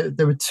interesting.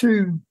 There were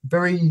two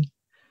very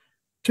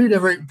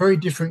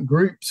different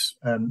groups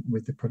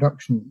with the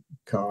production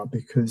car,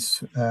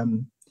 because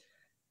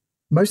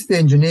most of the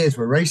engineers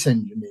were race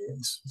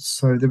engineers,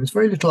 so there was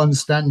very little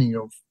understanding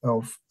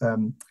of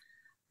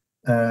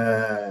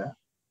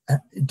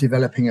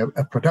developing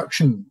a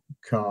production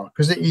car,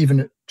 because even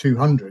at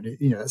 200,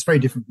 it's very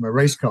different from a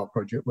race car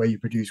project where you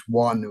produce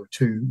one or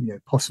two,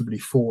 possibly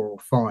four or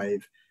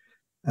five.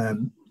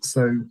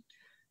 So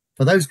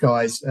for those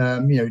guys,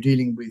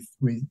 dealing with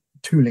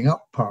tooling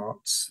up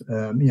parts,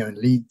 and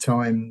lead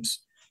times,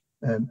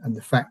 and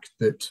the fact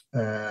that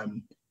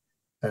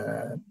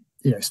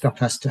stuff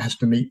has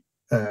to meet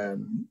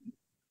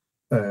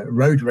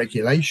road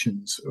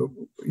regulations,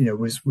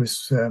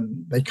 was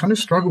they kind of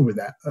struggled with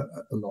that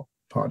a lot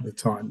part of the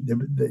time.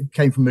 They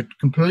came from a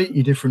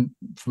completely different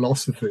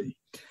philosophy,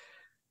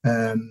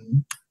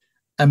 and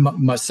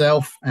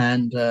myself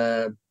and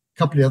a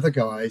couple of other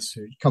guys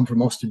who come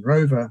from Austin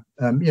Rover,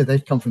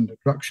 they'd come from the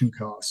production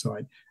car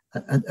side,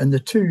 and the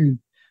two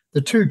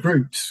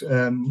groups,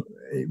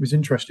 it was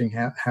interesting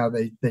how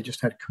they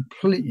just had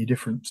completely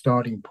different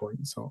starting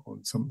points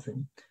on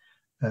something.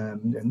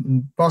 And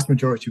the vast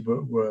majority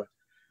were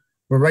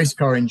race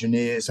car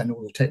engineers, and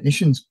all the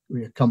technicians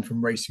come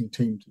from racing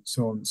teams and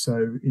so on.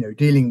 So,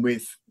 dealing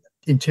with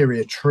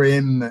interior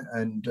trim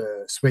and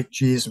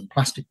switches and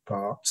plastic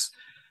parts,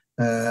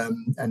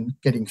 and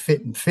getting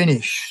fit and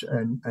finish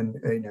and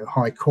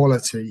high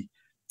quality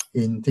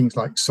in things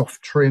like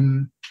soft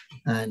trim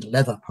and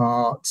leather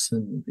parts,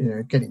 and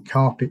getting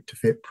carpet to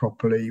fit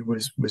properly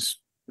was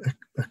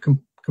a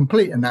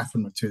complete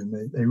anathema to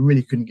them. They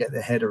really couldn't get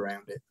their head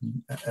around it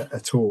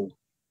at all.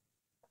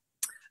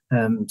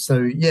 An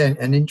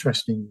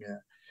interesting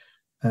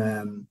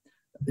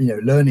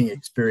learning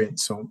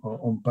experience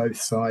on both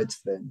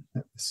sides. Then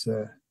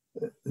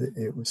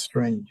it was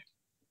strange.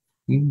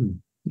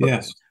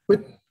 Yes.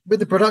 With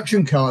the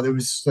production car, there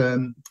was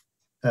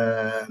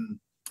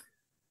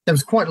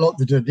quite a lot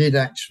that I did,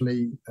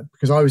 actually,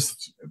 because I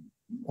was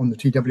on the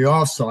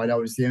TWR side. I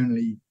was the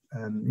only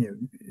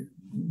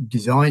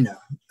designer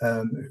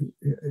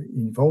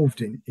involved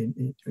in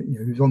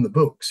who was on the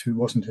books, who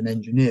wasn't an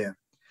engineer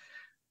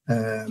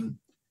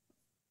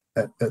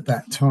at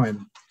that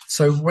time.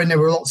 So when there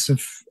were lots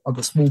of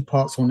other small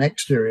parts on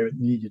exterior that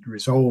needed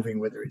resolving,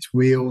 whether it's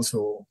wheels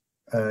or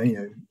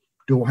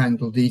door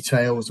handle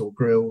details or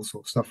grills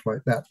or stuff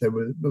like that, there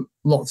were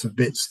lots of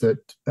bits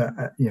that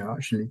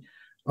actually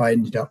I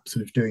ended up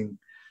sort of doing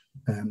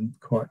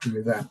quietly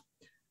with that.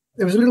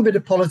 there was a little bit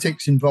of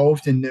politics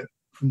involved in that.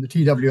 From the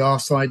TWR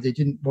side, they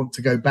didn't want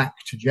to go back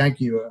to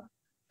Jaguar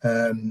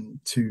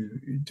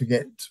to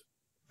get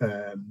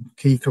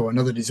Keith or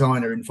another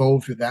designer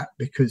involved with that,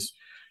 because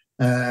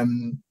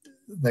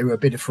they were a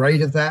bit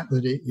afraid of that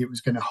it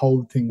was going to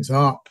hold things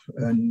up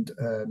and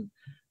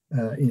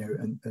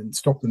and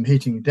stop them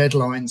hitting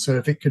deadlines. So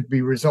if it could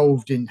be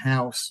resolved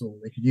in-house, or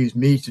they could use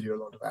me to do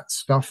a lot of that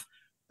stuff,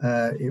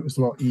 it was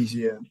a lot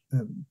easier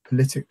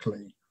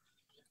politically.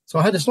 So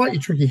I had a slightly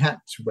tricky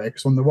hat to wear,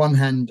 because on the one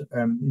hand,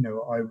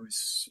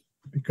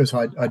 because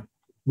I'd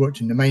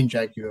worked in the main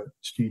Jaguar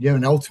studio,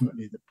 and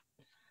ultimately the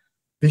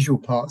visual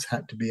parts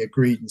had to be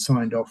agreed and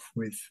signed off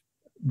with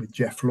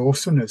Jeff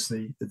Lawson as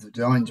the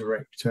design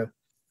director.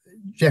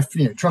 Jeff,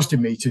 trusted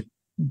me to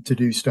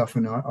do stuff,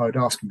 and I'd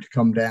ask him to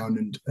come down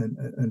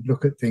and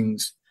look at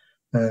things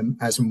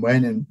as and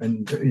when,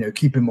 and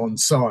keep him on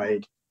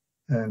side.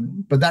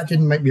 But that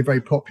didn't make me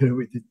very popular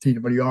with the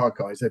TWR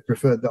guys. They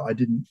preferred that I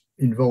didn't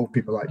involve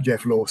people like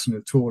Jeff Lawson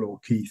at all, or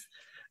Keith.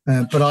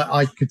 But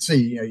I could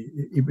see,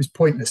 it was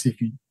pointless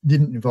if you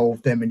didn't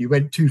involve them and you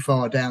went too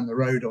far down the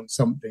road on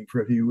something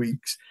for a few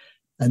weeks,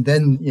 and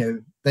then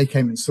they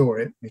came and saw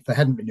it. If they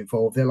hadn't been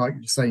involved, they're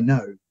likely to say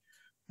no,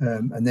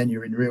 and then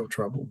you're in real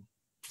trouble.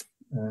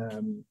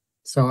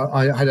 So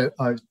I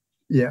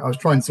was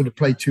trying to sort of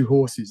play two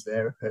horses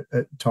there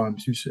at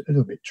times, which was a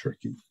little bit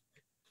tricky.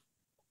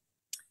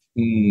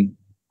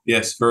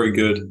 Yes, very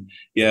good.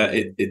 Yeah,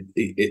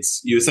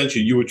 it's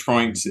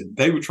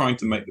they were trying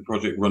to make the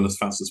project run as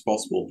fast as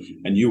possible,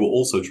 and you were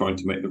also trying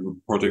to make the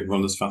project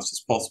run as fast as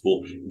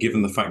possible,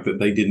 given the fact that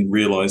they didn't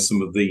realize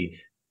some of the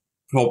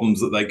problems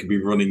that they could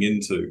be running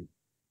into.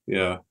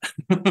 Yeah.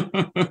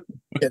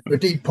 Yeah, the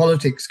deep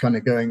politics kind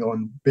of going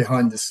on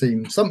behind the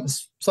scenes,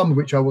 some of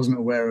which I wasn't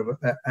aware of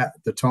at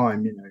the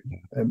time.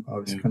 I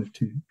was kind of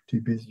too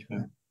busy for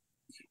that.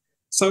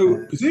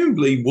 So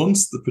presumably,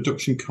 once the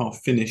production car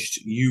finished,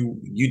 you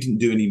didn't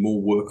do any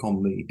more work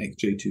on the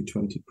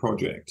XJ220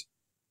 project,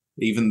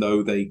 even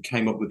though they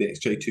came up with the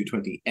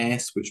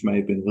XJ220S, which may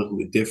have been a little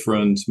bit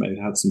different, may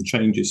have had some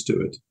changes to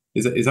it.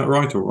 Is that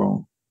right or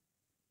wrong?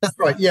 That's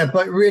right. Yeah,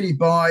 but really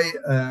by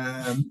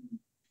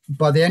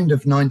the end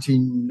of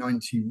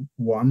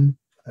 1991,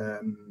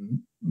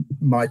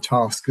 my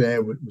task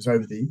there was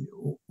over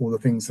all the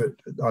things that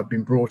I'd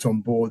been brought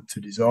on board to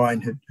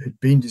design had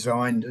been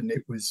designed, and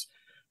it was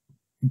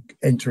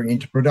entering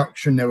into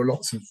production. There were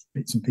lots of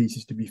bits and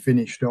pieces to be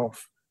finished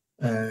off,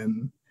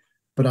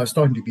 but I was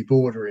starting to be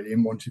bored really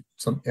and wanted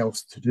something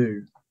else to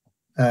do.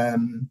 There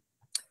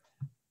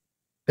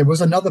was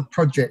another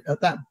project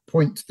at that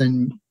point.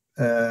 Then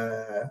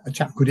a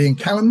chap called Ian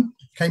Callum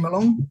came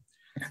along,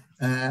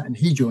 and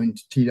he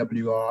joined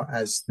TWR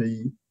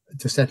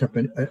to set up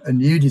a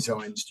new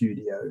design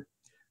studio,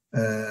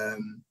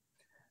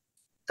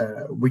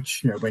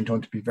 which went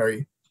on to be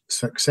very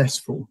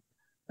successful.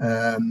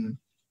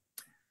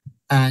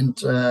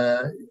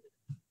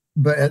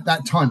 But at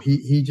that time,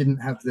 he didn't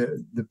have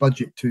the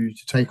budget to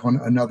take on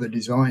another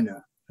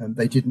designer.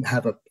 They didn't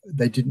have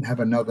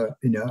another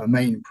a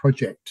main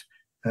project.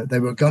 They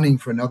were gunning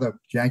for another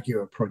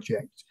Jaguar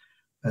project,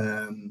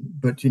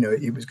 but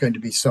it was going to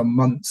be some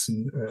months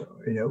and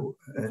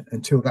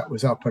until that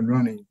was up and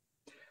running.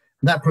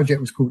 And that project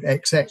was called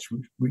XX,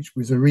 which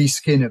was a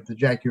reskin of the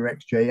Jaguar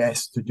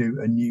XJS to do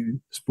a new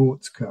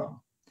sports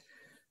car.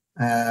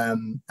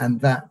 And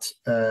that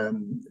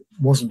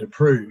wasn't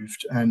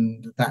approved,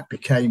 and that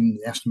became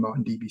the Aston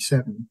Martin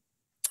DB7.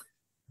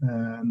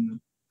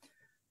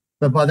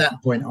 But by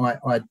that point,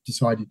 I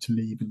decided to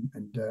leave,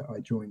 and I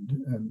joined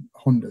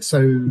Honda.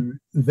 So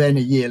then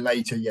a year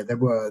later, there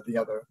were the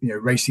other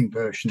racing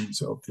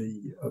versions of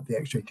the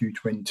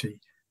XJ220,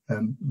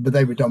 but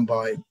they were done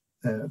by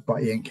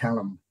Ian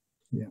Callum.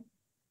 Yeah.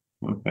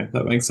 Okay,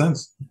 that makes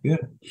sense. Yeah.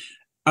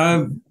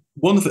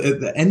 One of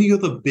any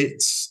other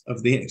bits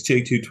of the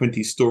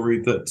XJ220 story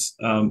that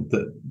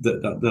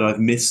I've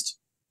missed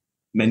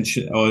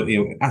mention, or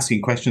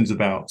asking questions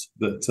about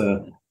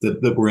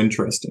that were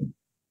interesting?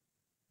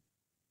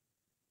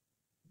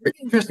 The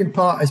really interesting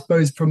part, I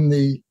suppose, from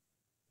the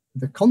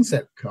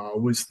concept car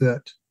was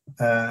that,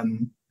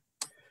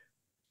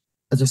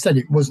 as I said,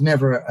 it was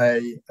never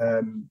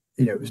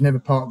it was never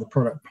part of the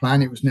product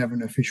plan. It was never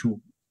an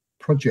official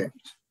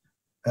project,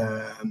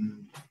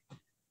 and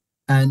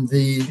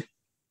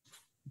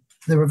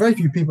there were very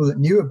few people that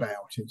knew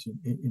about it.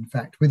 In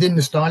fact, within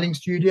the styling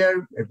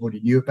studio, everybody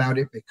knew about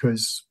it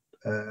because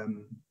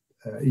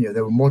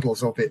there were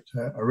models of it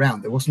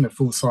around. There wasn't a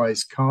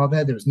full-size car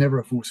there. There was never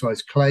a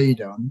full-size clay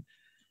done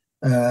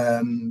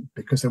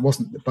because there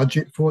wasn't the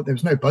budget for it. There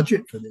was no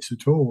budget for this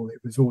at all.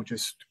 It was all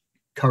just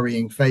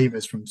currying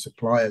favors from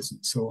suppliers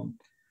and so on.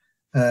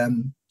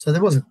 So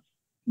there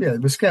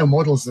were scale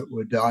models that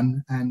were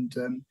done, and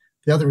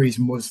the other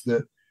reason was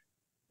that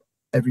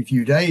every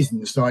few days in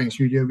the styling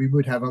studio, we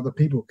would have other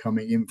people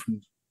coming in from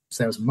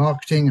sales and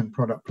marketing and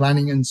product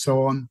planning and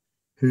so on,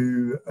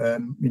 who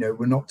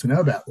were not to know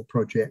about the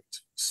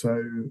project.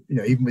 So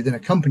even within a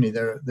company,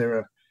 there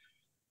are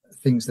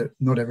things that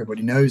not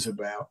everybody knows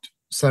about.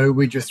 So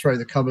we just throw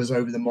the covers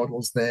over the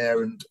models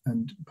there and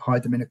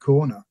hide them in a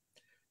corner.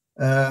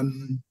 Yeah,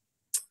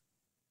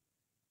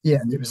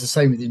 and it was the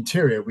same with the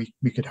interior.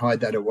 We could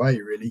hide that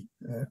away really,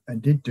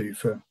 and did do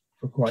for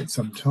quite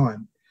some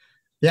time.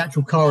 The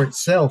actual car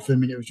itself, I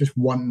mean, it was just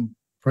one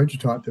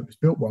prototype that was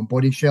built, one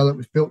body shell that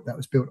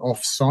was built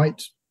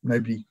off-site.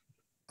 Nobody,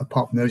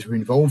 apart from those who were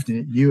involved in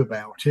it, knew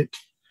about it,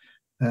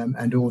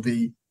 and all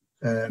the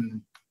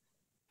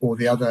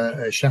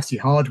other chassis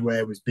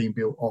hardware was being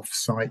built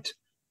off-site,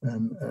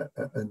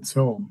 and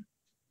so on.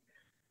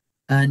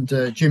 And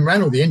Jim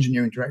Rannell, the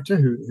engineering director,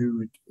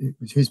 who it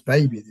was his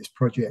baby, this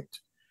project.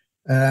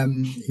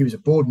 He was a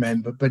board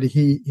member, but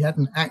he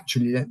hadn't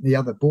actually let the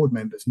other board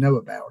members know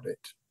about it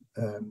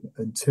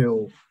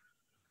until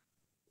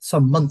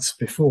some months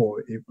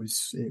before it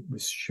was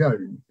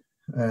shown,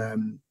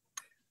 and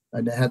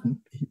there hadn't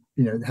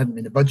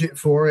been a budget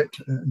for it,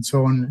 and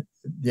so on.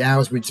 The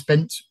hours we'd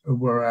spent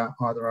were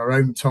either our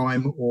own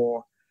time,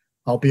 or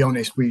I'll be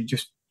honest, we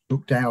just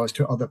booked hours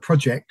to other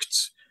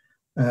projects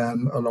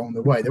along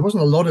the way. There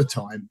wasn't a lot of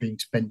time being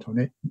spent on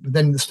it, but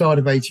then at the start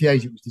of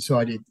 '88, it was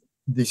decided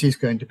this is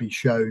going to be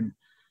shown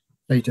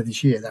later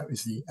this year. That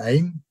was the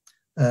aim.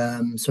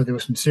 So there were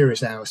some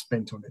serious hours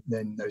spent on it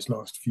then, those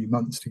last few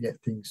months, to get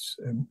things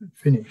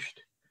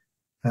finished.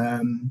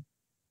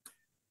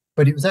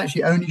 But it was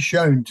actually only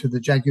shown to the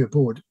Jaguar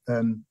board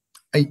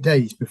 8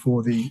 days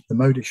before the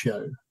motor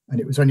show. And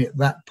it was only at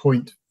that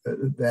point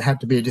there had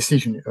to be a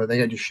decision: are they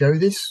going to show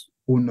this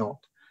or not?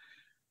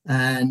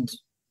 And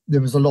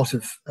there was a lot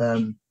of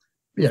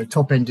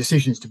top end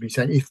decisions to be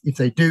said. If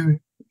they do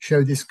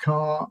show this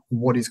car,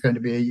 what is going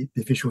to be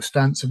the official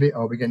stance of it?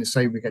 Are we going to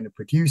say we're going to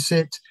produce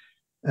it?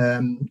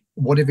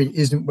 What if it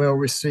isn't well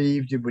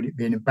received? Would it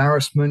be an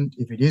embarrassment?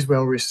 If it is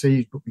well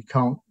received, but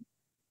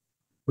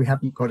we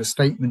haven't got a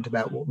statement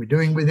about what we're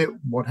doing with it,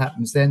 what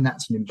happens then?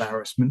 That's an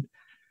embarrassment.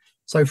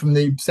 So from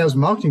the sales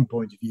and marketing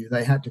point of view,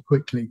 they had to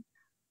quickly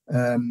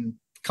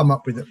come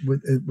up with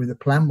a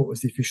plan. What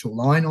was the official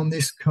line on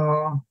this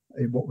car?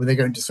 What were they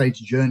going to say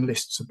to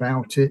journalists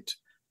about it?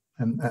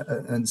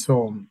 And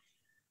so on.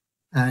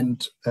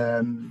 And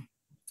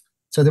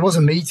so there was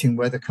a meeting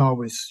where the car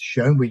was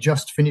shown. We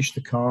just finished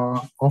the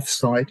car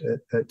off-site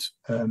at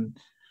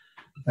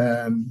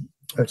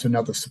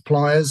another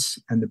supplier's,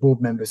 and the board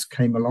members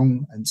came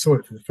along and saw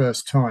it for the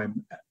first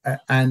time.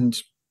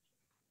 And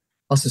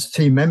us as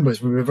team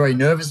members, we were very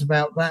nervous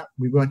about that.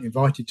 We weren't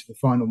invited to the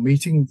final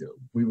meeting.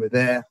 We were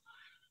there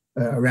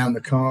around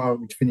the car.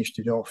 We'd finished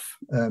it off.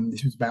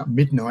 This was about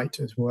midnight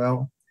as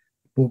well.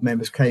 Board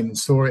members came and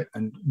saw it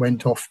and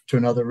went off to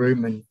another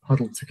room and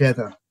huddled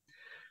together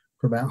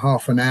for about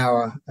half an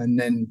hour, and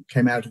then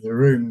came out of the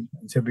room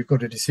and said, we've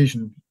got a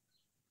decision.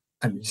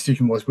 And the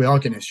decision was, we are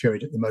going to show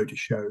it at the motor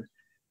show.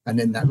 And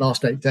then that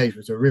last 8 days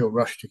was a real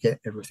rush to get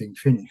everything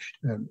finished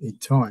in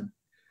time.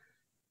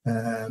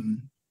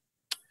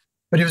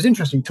 But it was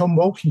interesting. Tom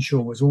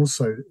Walkinshaw was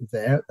also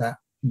there at that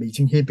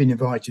meeting. He had been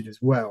invited as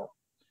well,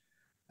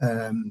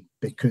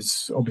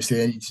 because obviously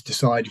they need to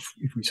decide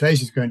if we say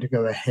this is going to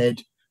go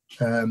ahead.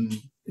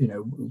 We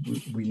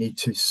need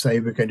to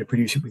say we're going to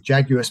produce it with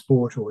Jaguar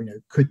Sport, or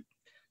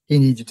he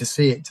needed to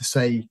see it to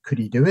say could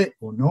he do it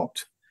or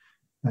not.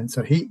 And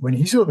so when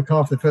he saw the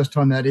car for the first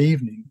time that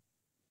evening,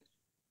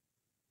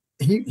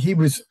 he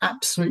was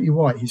absolutely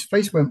white. His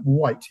face went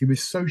white. He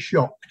was so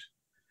shocked,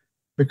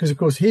 because of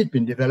course he had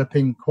been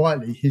developing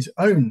quietly his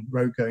own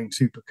road-going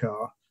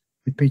supercar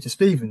with Peter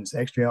Stevens,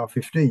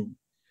 XJ220,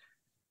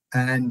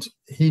 and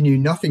he knew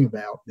nothing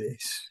about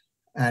this.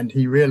 And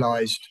he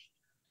realized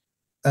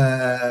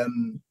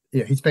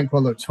he spent quite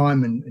a lot of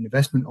time and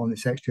investment on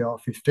this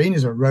XJ220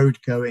 as a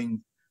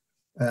road-going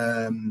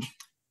Le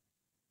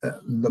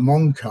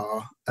Mans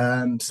car.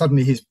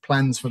 Suddenly his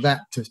plans for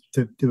that to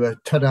do a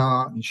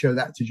ta-da and show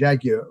that to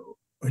Jaguar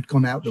had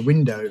gone out the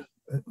window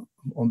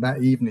on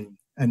that evening.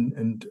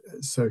 And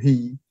so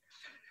it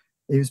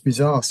was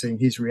bizarre seeing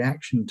his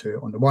reaction to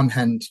it. On the one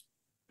hand,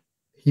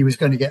 he was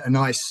going to get a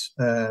nice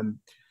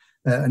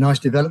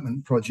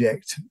development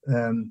project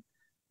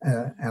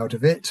out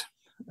of it.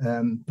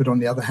 But on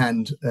the other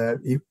hand,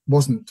 it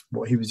wasn't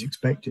what he was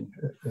expecting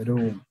at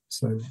all.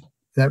 So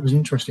that was an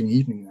interesting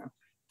evening.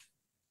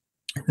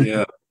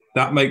 Yeah,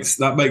 that makes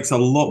a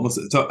lot more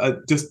sense.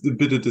 So, just a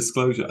bit of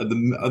disclosure. At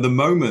the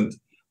moment,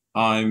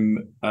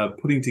 I'm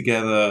putting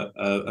together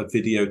a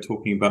video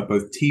talking about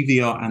both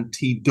TVR and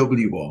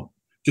TWR,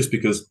 just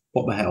because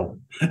what the hell?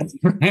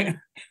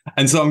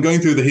 And so I'm going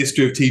through the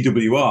history of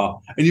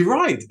TWR, and you're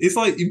right. It's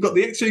like you've got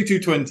the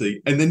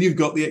XJ220, and then you've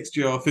got the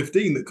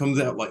XJR15 that comes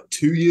out like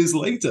 2 years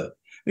later.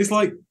 It's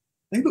like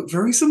they look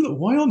very similar.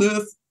 Why on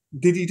earth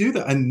did he do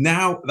that? And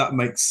now that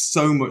makes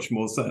so much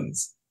more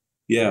sense.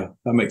 Yeah,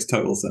 that makes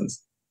total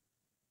sense.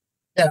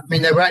 Yeah, I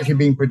mean, they were actually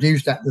being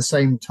produced at the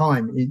same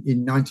time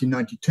in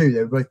 1992. They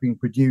were both being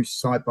produced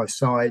side by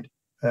side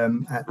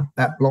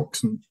at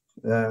Bloxham,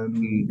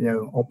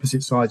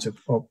 opposite sides of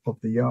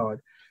the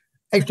yard.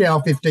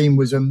 XJR15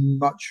 was a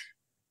much,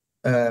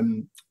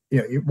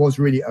 it was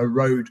really a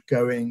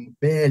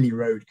barely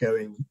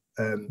road-going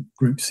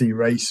Group C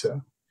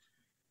racer.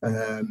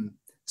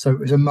 So it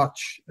was a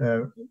much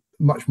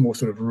more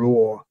sort of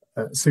raw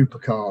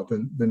supercar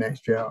than the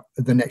next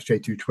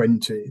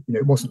XJ220.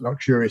 It wasn't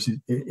luxurious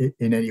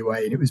in any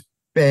way, and it was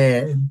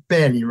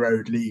barely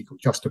road legal,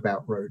 just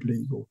about road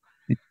legal,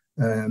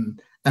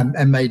 and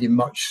made in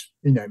much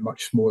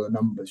smaller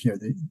numbers.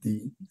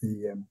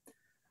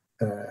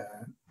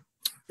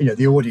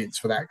 The audience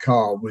for that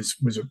car was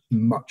a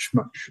much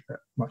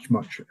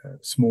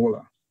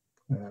smaller,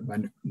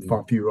 and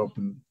far fewer of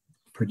them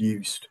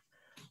produced,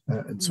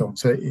 and so on.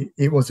 So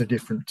it was a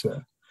different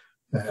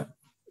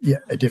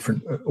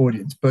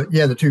audience. But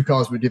yeah, the two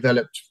cars were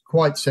developed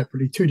quite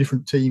separately, two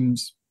different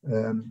teams,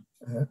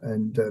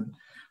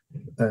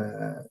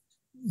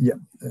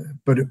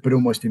 but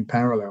almost in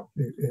parallel.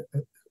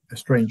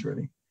 Strange,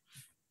 really.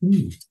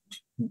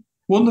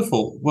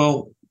 Wonderful.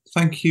 Well,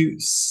 thank you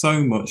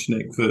so much,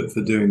 Nick,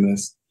 for doing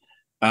this.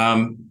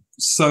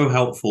 So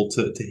helpful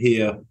to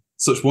hear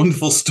such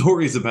wonderful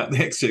stories about the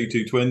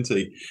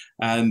XJ220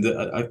 and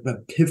a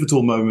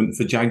pivotal moment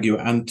for Jaguar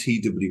and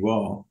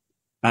TWR.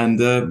 And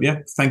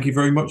thank you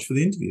very much for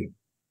the interview.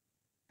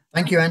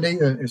 Thank you, Andy.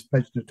 It was a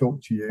pleasure to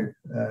talk to you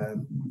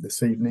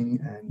this evening,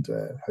 and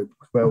hope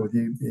well with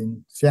you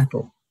in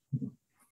Seattle.